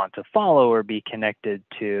might want to follow or be connected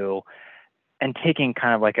to and taking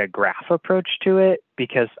kind of like a graph approach to it,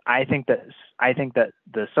 because I think that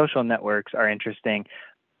the social networks are interesting.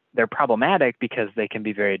 They're problematic because they can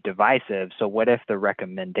be very divisive. So what if the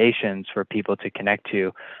recommendations for people to connect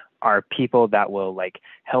to are people that will like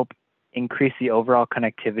help increase the overall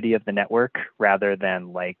connectivity of the network rather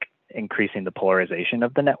than like increasing the polarization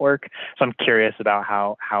of the network? So I'm curious about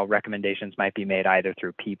how recommendations might be made either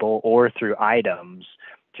through people or through items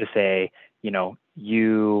to say,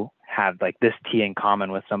 you have like this tea in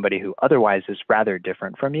common with somebody who otherwise is rather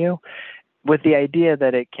different from you, with the idea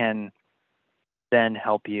that it can then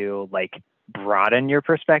help you like broaden your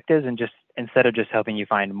perspectives, and just instead of just helping you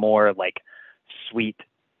find more like sweet,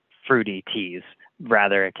 fruity teas,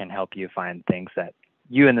 rather it can help you find things that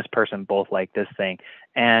you and this person both like this thing,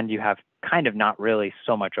 and you have kind of not really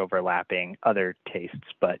so much overlapping other tastes,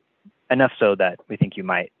 but enough so that we think you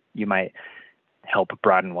might help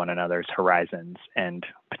broaden one another's horizons and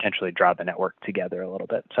potentially draw the network together a little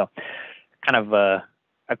bit. So kind of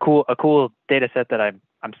a cool data set that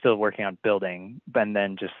I'm still working on building, and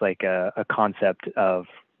then just like a concept of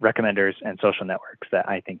recommenders and social networks that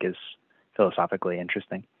I think is philosophically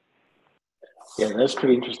interesting. Yeah, that's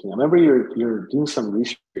pretty interesting. I remember you're doing some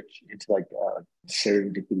research into like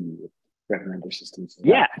serendipity with recommender systems.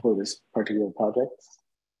 Yeah. For this particular project.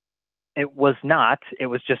 It was not. It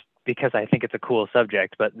was just because I think it's a cool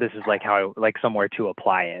subject, but this is like how like somewhere to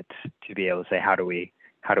apply it, to be able to say how do we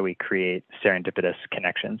create serendipitous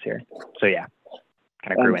connections here. So yeah,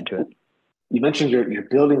 kind of grew into it. You mentioned you're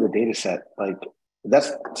building the data set. Like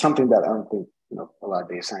that's something that I don't think a lot of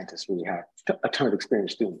data scientists really have a ton of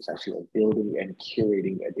experience doing. Is actually like building and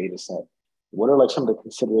curating a data set. What are like some of the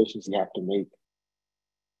considerations you have to make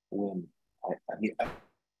when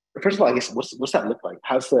first of all, I guess what's that look like?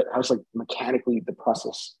 How's like mechanically the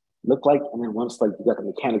process look like? And then once like you got the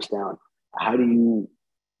mechanics down, how do you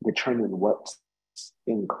determine what's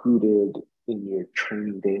included in your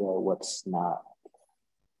training data, what's not?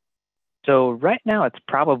 So right now it's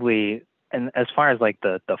probably, and as far as like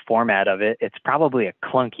the format of it, it's probably a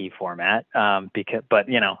clunky format, but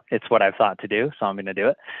it's what I've thought to do, so I'm going to do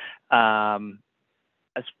it.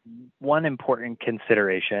 As one important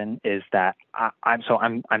consideration is that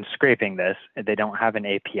I'm scraping this. They don't have an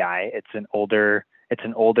API. It's an older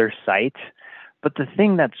site. But the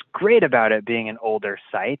thing that's great about it being an older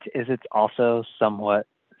site is it's also somewhat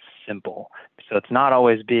simple. So it's not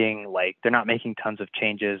always being like, they're not making tons of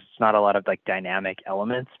changes. It's not a lot of like dynamic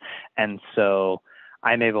elements. And so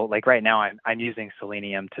I'm able, like right now I'm using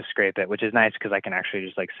Selenium to scrape it, which is nice because I can actually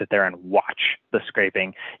just like sit there and watch the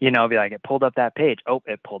scraping, be like, it pulled up that page. Oh,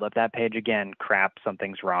 it pulled up that page again. Crap,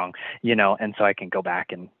 something's wrong, and so I can go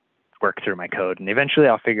back and work through my code, and eventually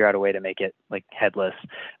I'll figure out a way to make it like headless.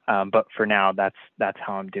 But for now, that's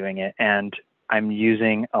how I'm doing it. And I'm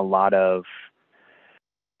using a lot of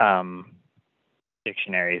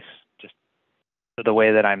dictionaries. Just so the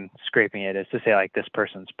way that I'm scraping it is to say like this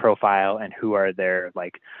person's profile and who are their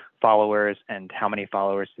like followers and how many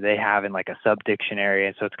followers do they have in like a sub dictionary.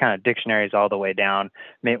 And so it's kind of dictionaries all the way down.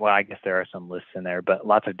 Well, I guess there are some lists in there, but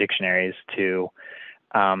lots of dictionaries to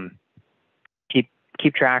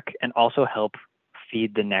keep track and also help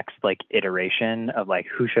feed the next like iteration of like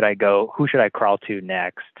who should I crawl to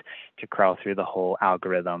next to crawl through the whole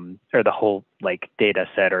algorithm or the whole like data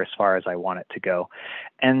set, or as far as I want it to go.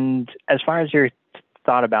 And as far as your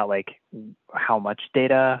thought about like how much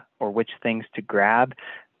data or which things to grab,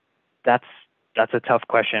 that's a tough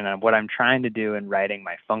question. And what I'm trying to do in writing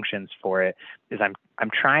my functions for it is I'm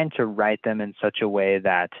trying to write them in such a way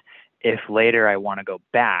that if later I want to go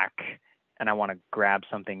back and I want to grab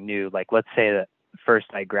something new, like let's say that first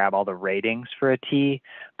I grab all the ratings for a tea,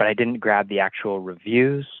 but I didn't grab the actual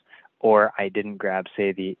reviews, or I didn't grab,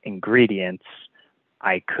 say, the ingredients,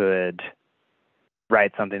 I could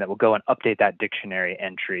write something that will go and update that dictionary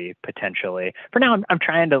entry potentially. For now, I'm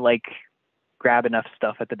trying to like grab enough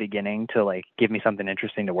stuff at the beginning to like give me something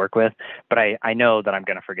interesting to work with, but I know that I'm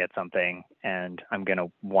going to forget something, and I'm going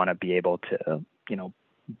to want to be able to,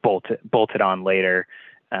 bolt it on later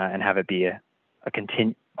and have it be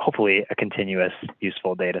hopefully a continuous,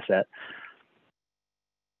 useful data set.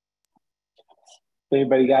 If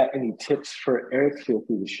anybody got any tips for Eric, feel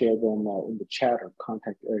free to share them in the chat or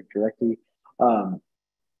contact Eric directly.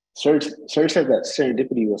 Serge said that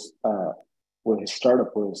serendipity was what his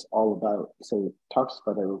startup was all about. So talk to us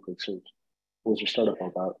about that real quick, Serge. What was your startup all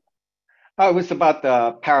about? It was about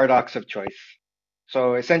the paradox of choice.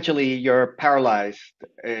 So essentially, you're paralyzed,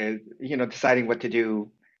 deciding what to do.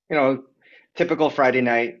 Typical Friday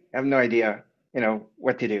night, I have no idea,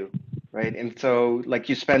 what to do, right? And so like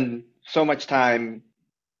you spend so much time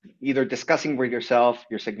either discussing with yourself,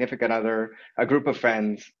 your significant other, a group of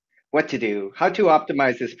friends, what to do, how to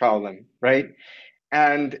optimize this problem, right?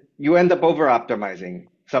 And you end up over optimizing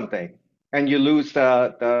something and you lose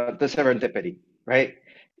the serendipity, right?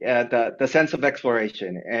 The sense of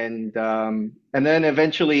exploration. And then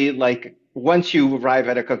eventually, like once you arrive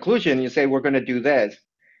at a conclusion, you say, we're going to do this.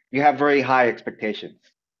 You have very high expectations.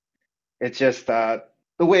 It's just the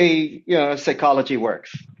way, psychology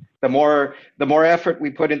works. The more effort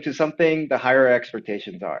we put into something, the higher our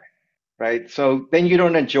expectations are, right? So then you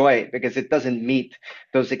don't enjoy it because it doesn't meet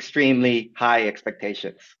those extremely high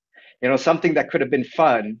expectations. Something that could have been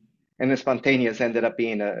fun and spontaneous ended up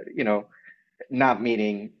being not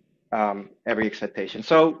meeting every expectation.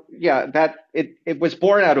 So yeah, that it was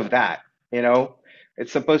born out of that.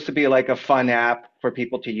 It's supposed to be like a fun app for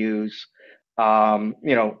people to use.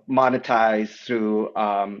 Monetize through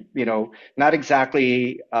not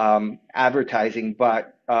exactly advertising,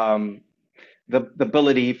 but the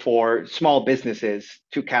ability for small businesses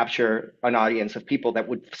to capture an audience of people that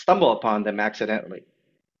would stumble upon them accidentally.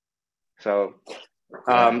 So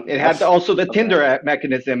it had also the Tinder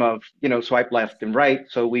mechanism of, swipe left and right,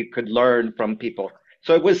 so we could learn from people.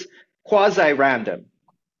 So it was quasi random.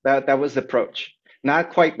 That was the approach.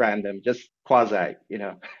 Not quite random, just quasi.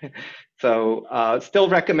 So still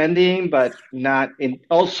recommending, but not in.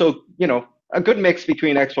 Also, a good mix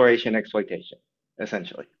between exploration and exploitation,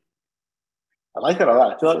 essentially. I like that a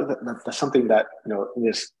lot. I feel like that's something that, in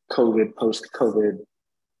this COVID, post-COVID,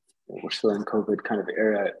 we're still in COVID kind of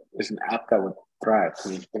era, is an app that would thrive. I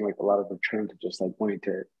mean, it's been like a lot of return to just like wanting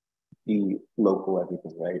to be local,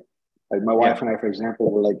 everything, right? Like my wife and I, for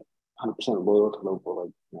example, we're like 100% loyal to local.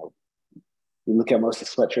 Like, you look at most of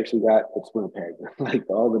the sweatshirts we got, it's Winnipeg. Like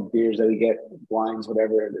all the beers that we get, wines,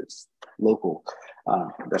 whatever, it's local.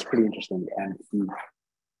 That's pretty interesting. And you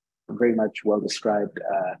very much well described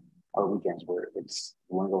our weekends where it's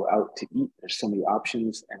we want to go out to eat. There's so many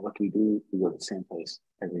options, and what do? We go to the same place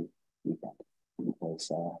every weekend because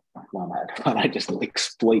why not just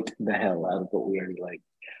exploit the hell out of what we already like?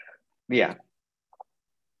 Yeah.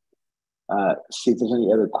 See if there's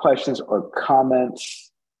any other questions or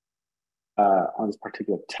comments on this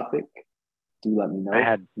particular topic. Do let me know. I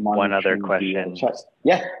had one other question.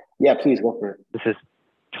 Yeah, please go for it. This is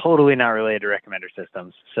totally not related to recommender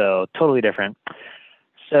systems, so totally different.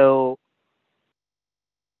 So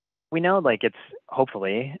we know like it's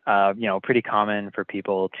hopefully, pretty common for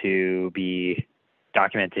people to be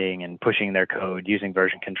documenting and pushing their code using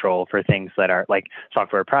version control for things that are like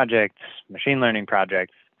software projects, machine learning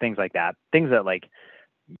projects, things like that, things that like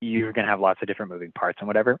you're going to have lots of different moving parts and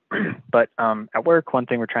whatever. But at work, one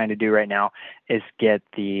thing we're trying to do right now is get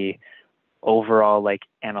the overall like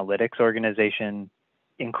analytics organization,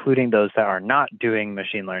 including those that are not doing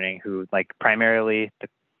machine learning, who like primarily the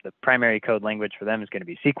primary code language for them is going to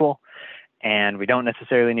be SQL. And we don't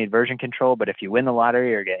necessarily need version control, but if you win the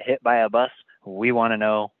lottery or get hit by a bus, we want to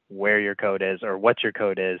know where your code is or what your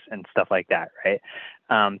code is and stuff like that, right?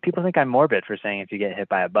 People think I'm morbid for saying if you get hit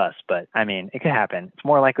by a bus, but I mean, it could happen. It's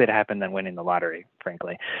more likely to happen than winning the lottery,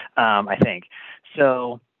 frankly, I think.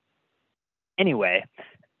 So anyway,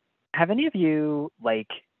 have any of you like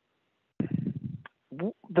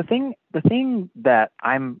the thing that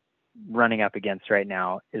I'm running up against right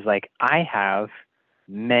now is like I have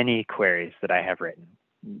many queries that I have written,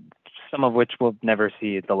 some of which will never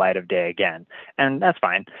see the light of day again, and that's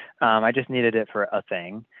fine. I just needed it for a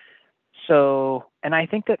thing. So, and I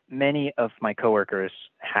think that many of my coworkers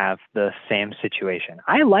have the same situation.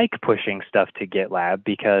 I like pushing stuff to GitLab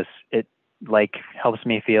because it like helps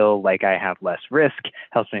me feel like I have less risk,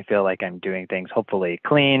 helps me feel like I'm doing things hopefully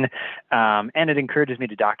clean, and it encourages me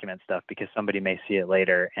to document stuff because somebody may see it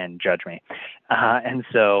later and judge me. And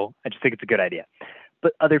so I just think it's a good idea.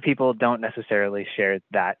 But other people don't necessarily share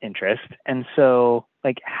that interest. And so,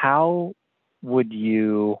 like, how would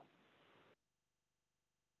you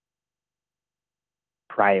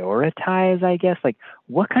prioritize, I guess? Like,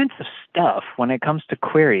 what kinds of stuff, when it comes to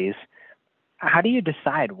queries, how do you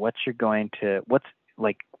decide what's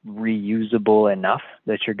like reusable enough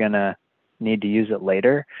that you're going to need to use it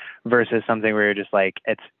later versus something where you're just like,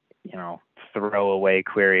 it's, throwaway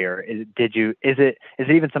query, or is it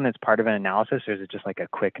even something that's part of an analysis, or is it just like a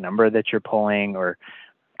quick number that you're pulling? Or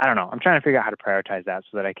I don't know. I'm trying to figure out how to prioritize that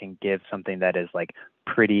so that I can give something that is like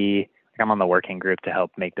pretty, like I'm on the working group to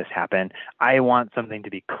help make this happen. I want something to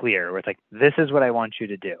be clear where it's like, this is what I want you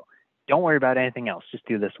to do. Don't worry about anything else. Just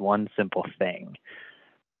do this one simple thing.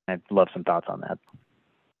 I'd love some thoughts on that.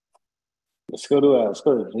 Let's go to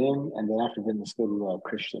Vin, and then after Vin, let's go to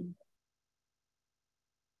Christian.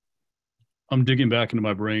 I'm digging back into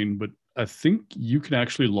my brain, but I think you can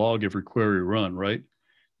actually log every query run, right?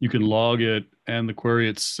 You can log it and the query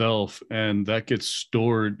itself, and that gets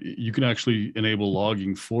stored. You can actually enable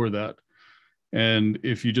logging for that. And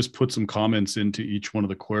if you just put some comments into each one of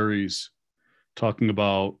the queries talking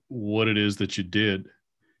about what it is that you did,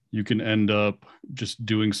 you can end up just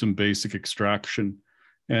doing some basic extraction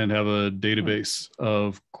and have a database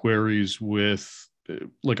of queries with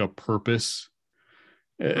like a purpose.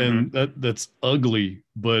 And that's ugly,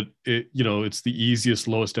 but it's the easiest,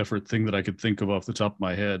 lowest effort thing that I could think of off the top of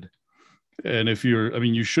my head. And if I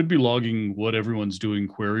mean, you should be logging what everyone's doing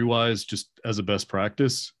query wise, just as a best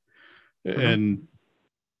practice. And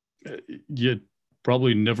you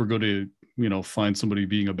probably never go to, find somebody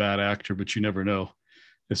being a bad actor, but you never know.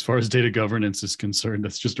 As far as data governance is concerned,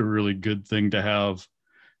 that's just a really good thing to have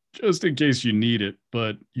just in case you need it.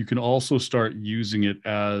 But you can also start using it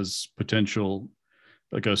as potential,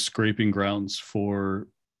 like a scraping grounds for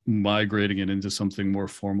migrating it into something more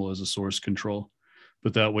formal as a source control.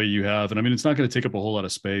 But that way you have, and I mean, it's not going to take up a whole lot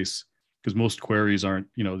of space because most queries aren't,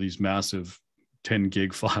 these massive 10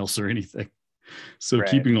 gig files or anything. So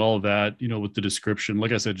keeping all of that, with the description,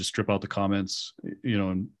 like I said, just strip out the comments,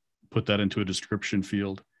 and put that into a description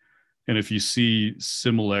field. And if you see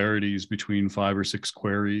similarities between 5 or 6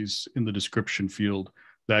 queries in the description field,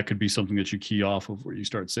 that could be something that you key off of, where you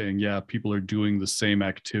start saying, yeah, people are doing the same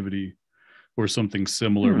activity or something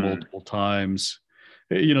similar multiple times.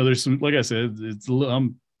 There's some, like I said,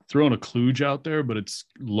 I'm throwing a kludge out there, but it's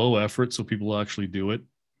low effort, so people will actually do it.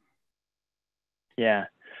 Yeah.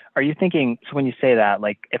 Are you thinking, so when you say that,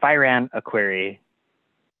 like if I ran a query,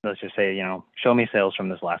 let's just say, show me sales from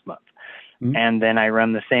this last month, and then I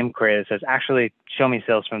run the same query that says, actually show me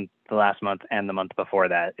sales from the last month and the month before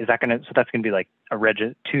that, so that's going to be like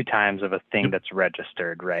 2 times of a thing that's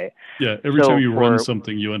registered, right? Yeah. Every time you run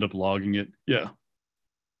something, you end up logging it. Yeah.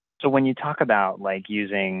 So when you talk about like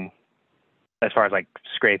using, as far as like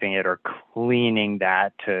scraping it or cleaning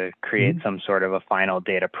that to create some sort of a final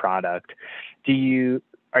data product,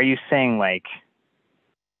 are you saying like,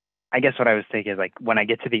 I guess what I was thinking is like, when I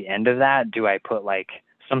get to the end of that, do I put like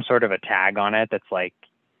some sort of a tag on it that's like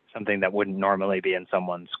something that wouldn't normally be in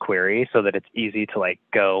someone's query, so that it's easy to like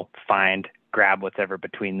go find, grab whatever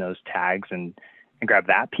between those tags and grab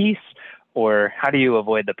that piece? Or how do you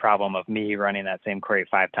avoid the problem of me running that same query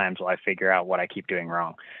 5 times while I figure out what I keep doing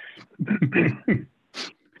wrong?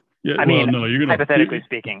 Yeah, I mean, hypothetically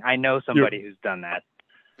speaking, I know somebody who's done that.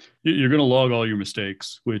 You're going to log all your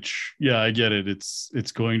mistakes, which, yeah, I get it.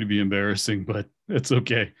 It's going to be embarrassing, but it's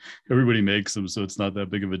okay. Everybody makes them, so it's not that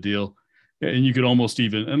big of a deal. And you could almost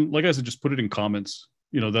even, and like I said, just put it in comments.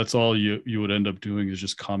 That's all you would end up doing, is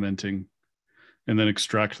just commenting, and then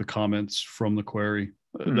extract the comments from the query.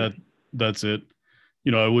 That's it.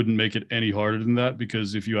 I wouldn't make it any harder than that,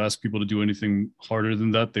 because if you ask people to do anything harder than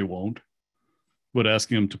that, they won't. But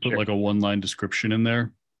asking them to put like a 1-line description in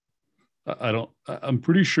there, I'm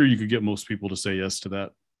pretty sure you could get most people to say yes to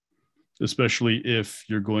that, especially if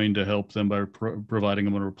you're going to help them by providing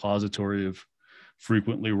them a repository of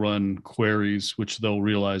frequently run queries, which they'll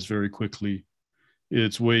realize very quickly.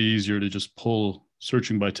 It's way easier to just pull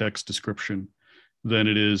searching by text description than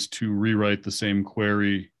it is to rewrite the same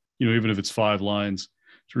query, even if it's 5 lines,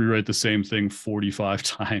 to rewrite the same thing 45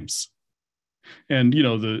 times. And,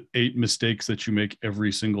 the 8 mistakes that you make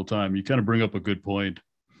every single time, you kind of bring up a good point,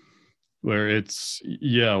 where it's,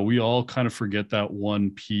 we all kind of forget that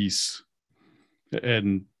one piece.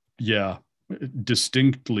 And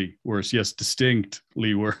distinctly worse. Yes,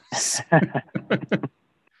 distinctly worse. Like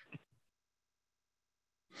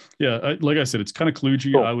I said, it's kind of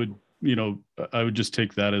kludgy. Cool. I would just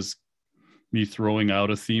take that as me throwing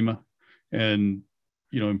out a theme and,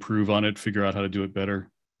 improve on it, figure out how to do it better.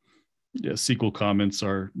 Yeah, SQL comments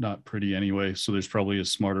are not pretty anyway, so there's probably a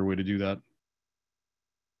smarter way to do that.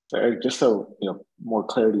 Just so more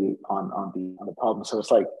clarity on the problem. So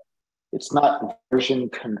it's like, it's not version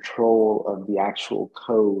control of the actual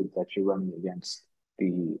code that you're running against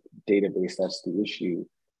the database that's the issue.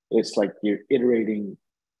 It's like you're iterating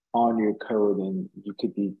on your code, and you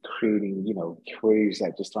could be creating queries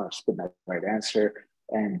that just aren't spitting out the right answer.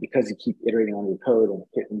 And because you keep iterating on your code and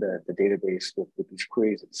hitting the database with these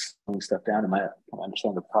queries, it's slowing stuff down. Am I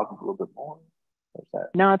understand the problem a little bit more?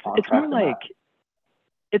 No, it's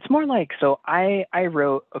more like, so I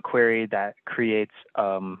wrote a query that creates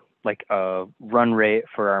like a run rate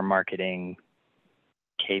for our marketing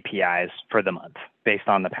KPIs for the month based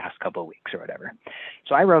on the past couple of weeks or whatever.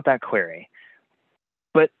 So I wrote that query,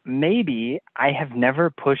 but maybe I have never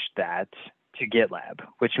pushed that to GitLab,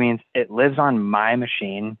 which means it lives on my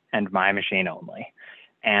machine and my machine only.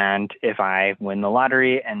 And if I win the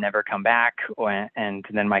lottery and never come back, and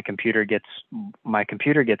then my computer gets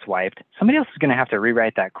wiped, somebody else is going to have to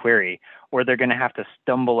rewrite that query, or they're going to have to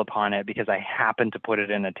stumble upon it because I happened to put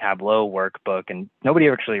it in a Tableau workbook, and nobody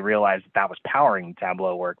actually realized that was powering the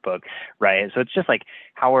Tableau workbook, right? So it's just like,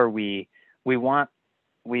 how are we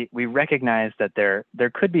recognize that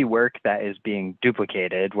there could be work that is being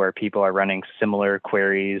duplicated where people are running similar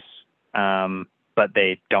queries, but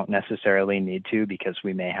they don't necessarily need to, because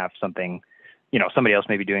we may have something, somebody else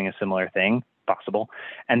may be doing a similar thing, possible.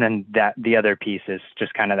 And then the other piece is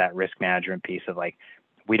just kind of that risk management piece of like,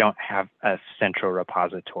 we don't have a central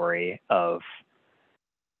repository of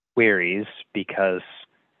queries because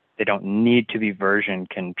they don't need to be version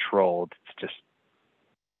controlled. It's just,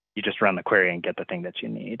 you just run the query and get the thing that you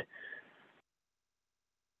need.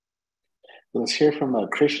 Let's hear from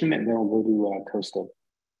Christian, and then we'll go to Costa.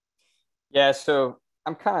 Yeah, so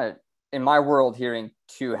I'm kind of, in my world, hearing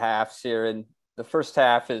two halves here. And the first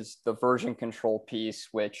half is the version control piece,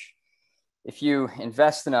 which if you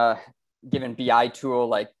invest in a given BI tool,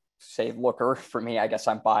 like say Looker, for me, I guess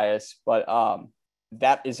I'm biased, but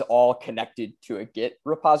that is all connected to a Git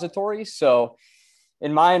repository. So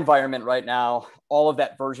in my environment right now, all of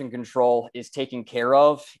that version control is taken care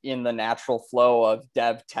of in the natural flow of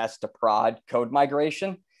dev, test to prod code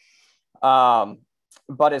migration.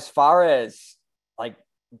 But as far as like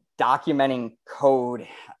documenting code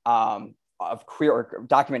or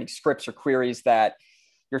documenting scripts or queries that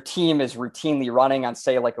your team is routinely running on,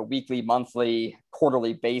 say, like a weekly, monthly,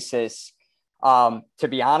 quarterly basis, to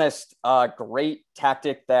be honest, a great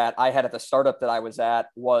tactic that I had at the startup that I was at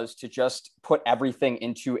was to just put everything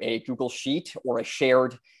into a Google Sheet or a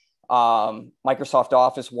shared Microsoft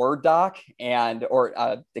Office Word doc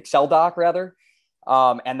or Excel doc rather.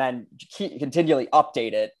 And then continually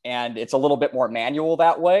update it. And it's a little bit more manual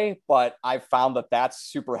that way, but I've found that that's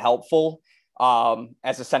super helpful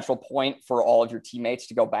as a central point for all of your teammates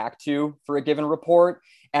to go back to for a given report.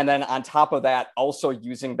 And then on top of that, also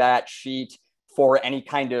using that sheet for any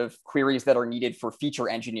kind of queries that are needed for feature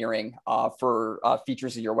engineering for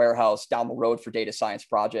features of your warehouse down the road for data science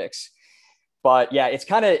projects. But yeah, it's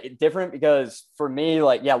kind of different because for me,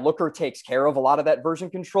 like, yeah, Looker takes care of a lot of that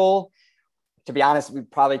version control. To be honest, we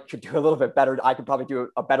probably could do a little bit better. I could probably do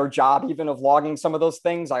a better job even of logging some of those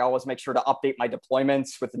things. I always make sure to update my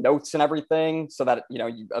deployments with notes and everything so that,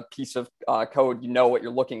 a piece of code, what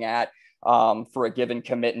you're looking at for a given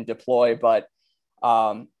commit and deploy. But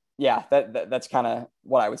yeah, that's kind of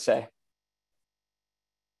what I would say.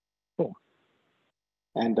 Cool.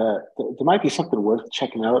 And there might be something worth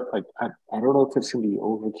checking out. Like, I don't know if it's going to be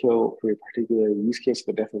overkill for a particular use case,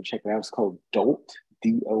 but definitely check it out. It's called Dolt,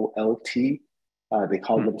 D-O-L-T. They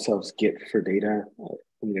call themselves Git for data.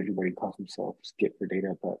 Everybody calls themselves Git for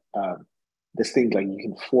data, but this thing, like, you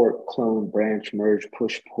can fork, clone, branch, merge,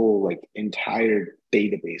 push, pull, like entire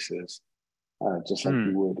databases, just like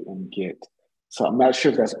you would in Git. So I'm not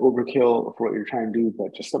sure if that's overkill for what you're trying to do,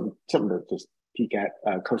 but just something to just peek at.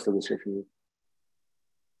 Costa, let's hear from you.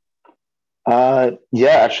 Yeah,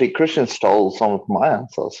 actually, Christian stole some of my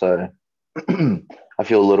answer, so I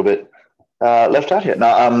feel a little bit left out here.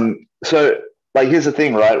 Now, so like, here's the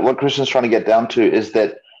thing, right? What Christian's trying to get down to is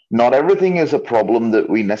that not everything is a problem that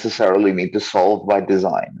we necessarily need to solve by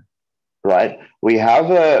design, right? We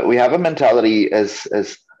have a mentality as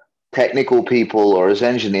technical people or as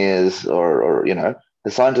engineers or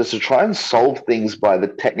the scientists to try and solve things by the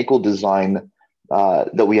technical design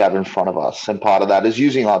that we have in front of us, and part of that is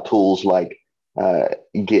using our tools like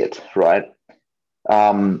Git, right?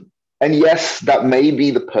 And yes, that may be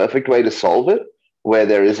the perfect way to solve it, where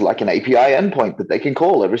there is like an API endpoint that they can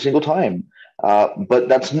call every single time. But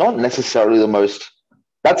that's not necessarily the most.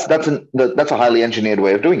 That's a highly engineered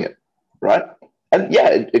way of doing it, right? And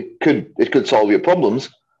yeah, it could solve your problems,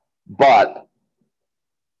 but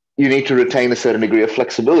you need to retain a certain degree of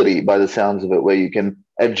flexibility by the sounds of it, where you can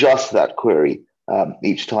adjust that query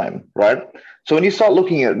each time, right? So when you start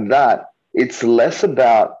looking at that, it's less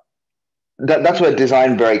about that's where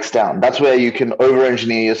design breaks down. That's where you can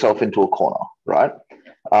over-engineer yourself into a corner, right?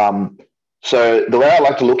 So the way I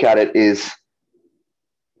like to look at it is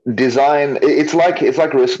design. It's like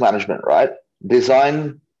risk management, right?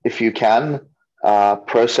 Design, if you can,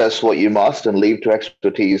 process what you must, and leave to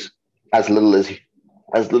expertise as little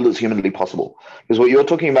as humanly possible. Because what you're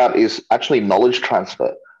talking about is actually knowledge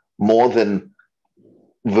transfer more than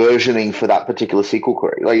versioning for that particular SQL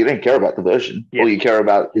query. Like, you don't care about the version. Yeah. All you care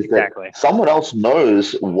about is that someone else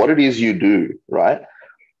knows what it is you do, right?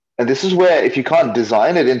 And this is where, if you can't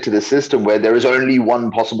design it into the system where there is only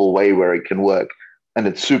one possible way where it can work, and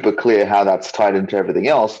it's super clear how that's tied into everything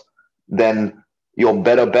else, then your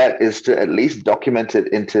better bet is to at least document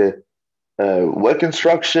it into work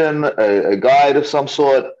instruction, a guide of some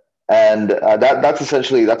sort. And that's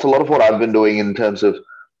essentially, that's a lot of what I've been doing in terms of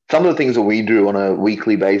some of the things that we do on a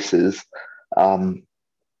weekly basis.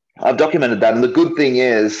 I've documented that. And the good thing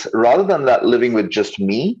is, rather than that living with just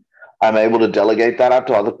me, I'm able to delegate that out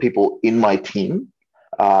to other people in my team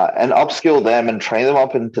and upskill them and train them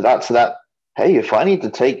up into that so that, hey, if I need to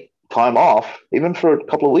take time off, even for a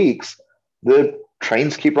couple of weeks, the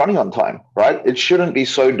trains keep running on time, right? It shouldn't be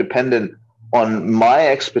so dependent on my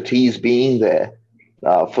expertise being there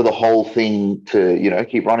for the whole thing to,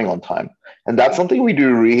 keep running on time. And that's something we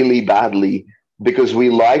do really badly because we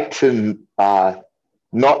like to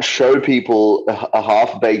not show people a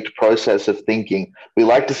half-baked process of thinking. We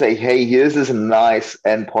like to say, hey, here's this nice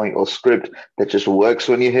endpoint or script that just works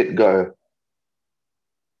when you hit go.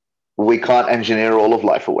 We can't engineer all of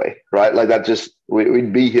life away, right? Like that just,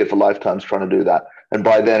 we'd be here for lifetimes trying to do that. And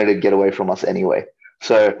by then it'd get away from us anyway.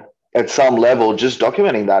 So at some level, just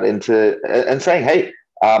documenting that into and saying, hey,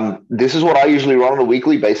 this is what I usually run on a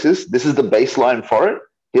weekly basis. This is the baseline for it.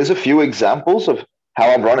 Here's a few examples of how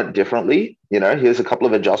I've run it differently. Here's a couple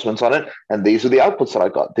of adjustments on it. And these are the outputs that I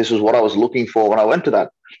got. This is what I was looking for when I went to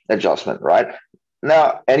that adjustment, right?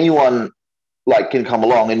 Now, anyone can come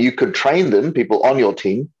along and you could train them, people on your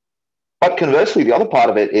team. But conversely, the other part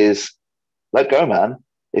of it is let go, man.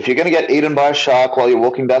 If you're going to get eaten by a shark while you're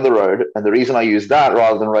walking down the road, and the reason I use that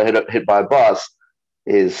rather than hit by a bus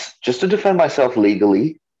is just to defend myself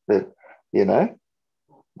legally, that,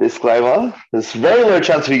 disclaimer, there's very low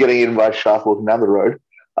chance of you getting eaten by a shark walking down the road.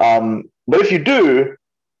 But if you do,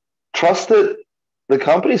 trust that the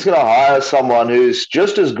company's going to hire someone who's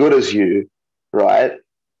just as good as you, right?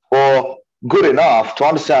 Or good enough to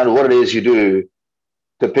understand what it is you do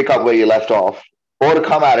to pick up where you left off, or to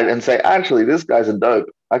come at it and say, actually, this guy's a dope.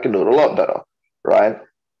 I can do it a lot better, right?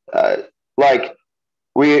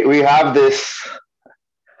 We have this,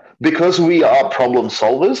 because we are problem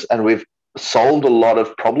solvers and we've solved a lot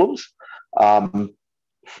of problems,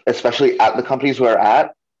 especially at the companies we're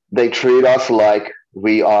at, they treat us like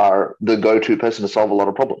we are the go-to person to solve a lot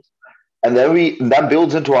of problems. And then that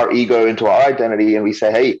builds into our ego, into our identity, and we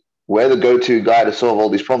say, hey, we're the go-to guy to solve all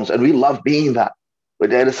these problems. And we love being that. We're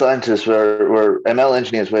data scientists, we're ML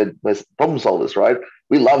engineers, we're problem solvers, right?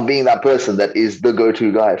 We love being that person that is the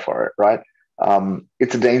go-to guy for it, right?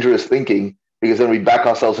 It's a dangerous thinking because then we back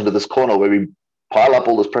ourselves into this corner where we pile up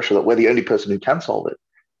all this pressure that we're the only person who can solve it.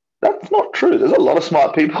 That's not true. There's a lot of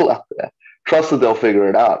smart people out there. Trust that they'll figure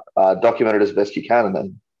it out. Document it as best you can, and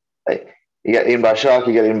then, hey, you get eaten by a shark,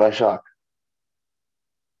 you get eaten by a shark.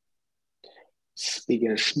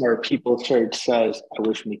 Speaking of smart people, Serge says, I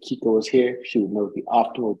wish Mikiko was here. She would know the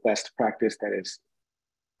optimal best practice. That is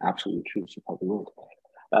absolutely true. She probably would.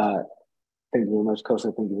 Thank you very much,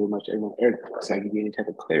 Kosa. Thank you very much, everyone. Eric, does that give you any type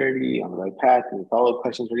of clarity on the right path? Any follow-up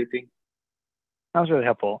questions or anything? That was really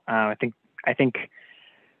helpful. I think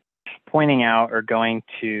pointing out or going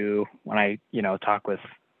to, when I, talk with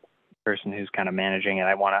a person who's kind of managing it,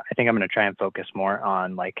 I think I'm going to try and focus more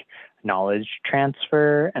on knowledge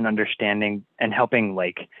transfer and understanding and helping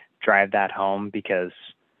drive that home, because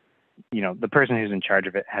the person who's in charge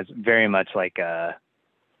of it has very much a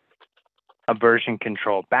version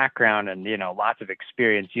control background and lots of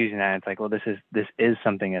experience using that. It's well, this is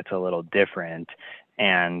something that's a little different,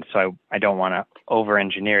 and so I don't want to over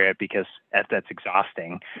engineer it because that's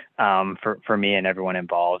exhausting for me and everyone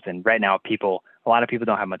involved. And right now, a lot of people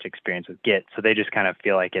don't have much experience with Git, so they just kind of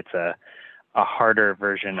feel like it's a harder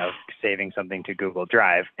version of saving something to Google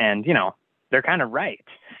Drive. And, they're kind of right.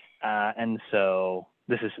 And so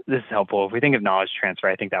this is helpful. If we think of knowledge transfer,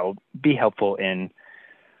 I think that will be helpful in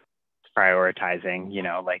prioritizing,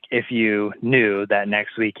 if you knew that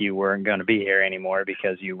next week you weren't going to be here anymore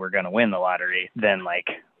because you were going to win the lottery, then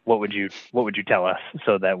what would you tell us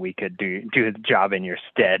so that we could do the job in your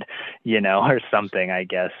stead, or something, I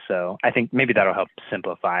guess. So I think maybe that'll help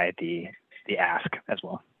simplify the ask as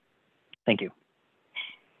well. Thank you.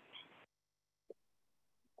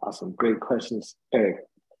 Awesome. Great questions, Eric.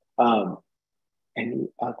 Any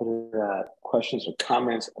other questions or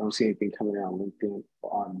comments? I don't see anything coming out on LinkedIn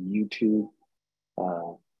or on YouTube.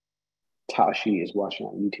 Tashi is watching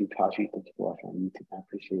on YouTube. Tashi, thank you for watching on YouTube. I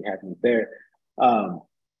appreciate you having me there.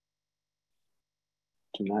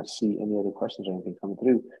 Do not see any other questions or anything coming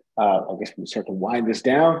through. I guess we start to wind this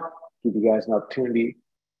down. Give you guys an opportunity.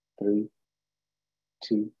 3,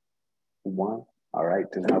 2, 1. All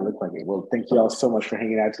right, does not look like it. Well, thank you all so much for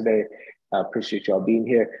hanging out today. I appreciate y'all being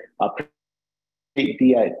here.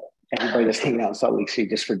 The everybody that's hanging out in Salt Lake City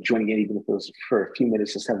just for joining in, even if it was for a few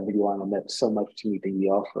minutes, just have a video on. It meant so much to me. Thank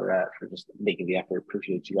you all for just making the effort.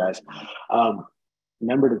 Appreciate you guys.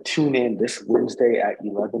 Remember to tune in this Wednesday at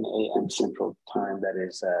 11 a.m. Central Time. That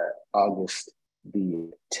is August the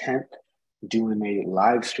 10th, doing a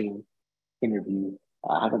live stream interview.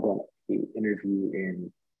 I haven't done an interview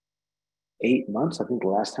in 8 months. I think the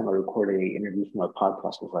last time I recorded an interview for my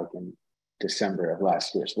podcast was like in December of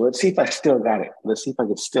last year. So let's see if I still got it. Let's see if I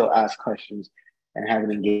could still ask questions and have an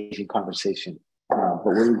engaging conversation. But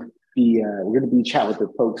we're going to be chatting with the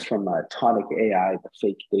folks from Tonic AI, the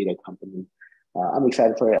fake data company. I'm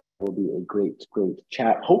excited for it. It will be a great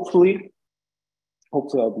chat. Hopefully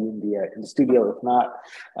I'll be in the studio. If not,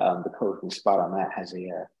 the co-working spot on that has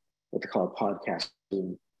a what they call a podcast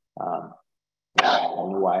room. I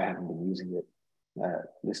don't know why I haven't been using it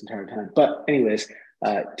this entire time. But anyways,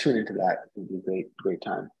 tune into that. It'll be a great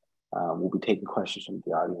time. We'll be taking questions from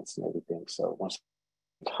the audience and everything. So once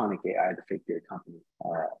Tonic AI, the fake data company,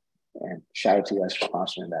 and shout out to you guys for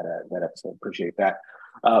sponsoring that episode. Appreciate that.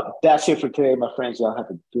 That's it for today, my friends. Y'all have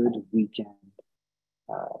a good weekend.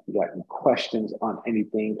 If you got any questions on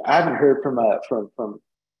anything, I haven't heard from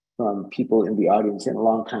people in the audience in a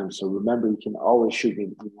long time. So remember, you can always shoot me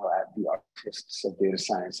an email at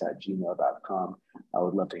theartistsofdatascience@gmail.com. I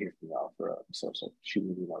would love to hear from y'all so shoot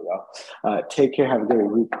me an email, y'all. Take care. Have a great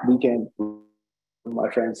weekend. My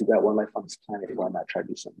friends, you got one life on this planet. Why not try to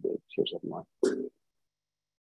do something good? Cheers, everyone.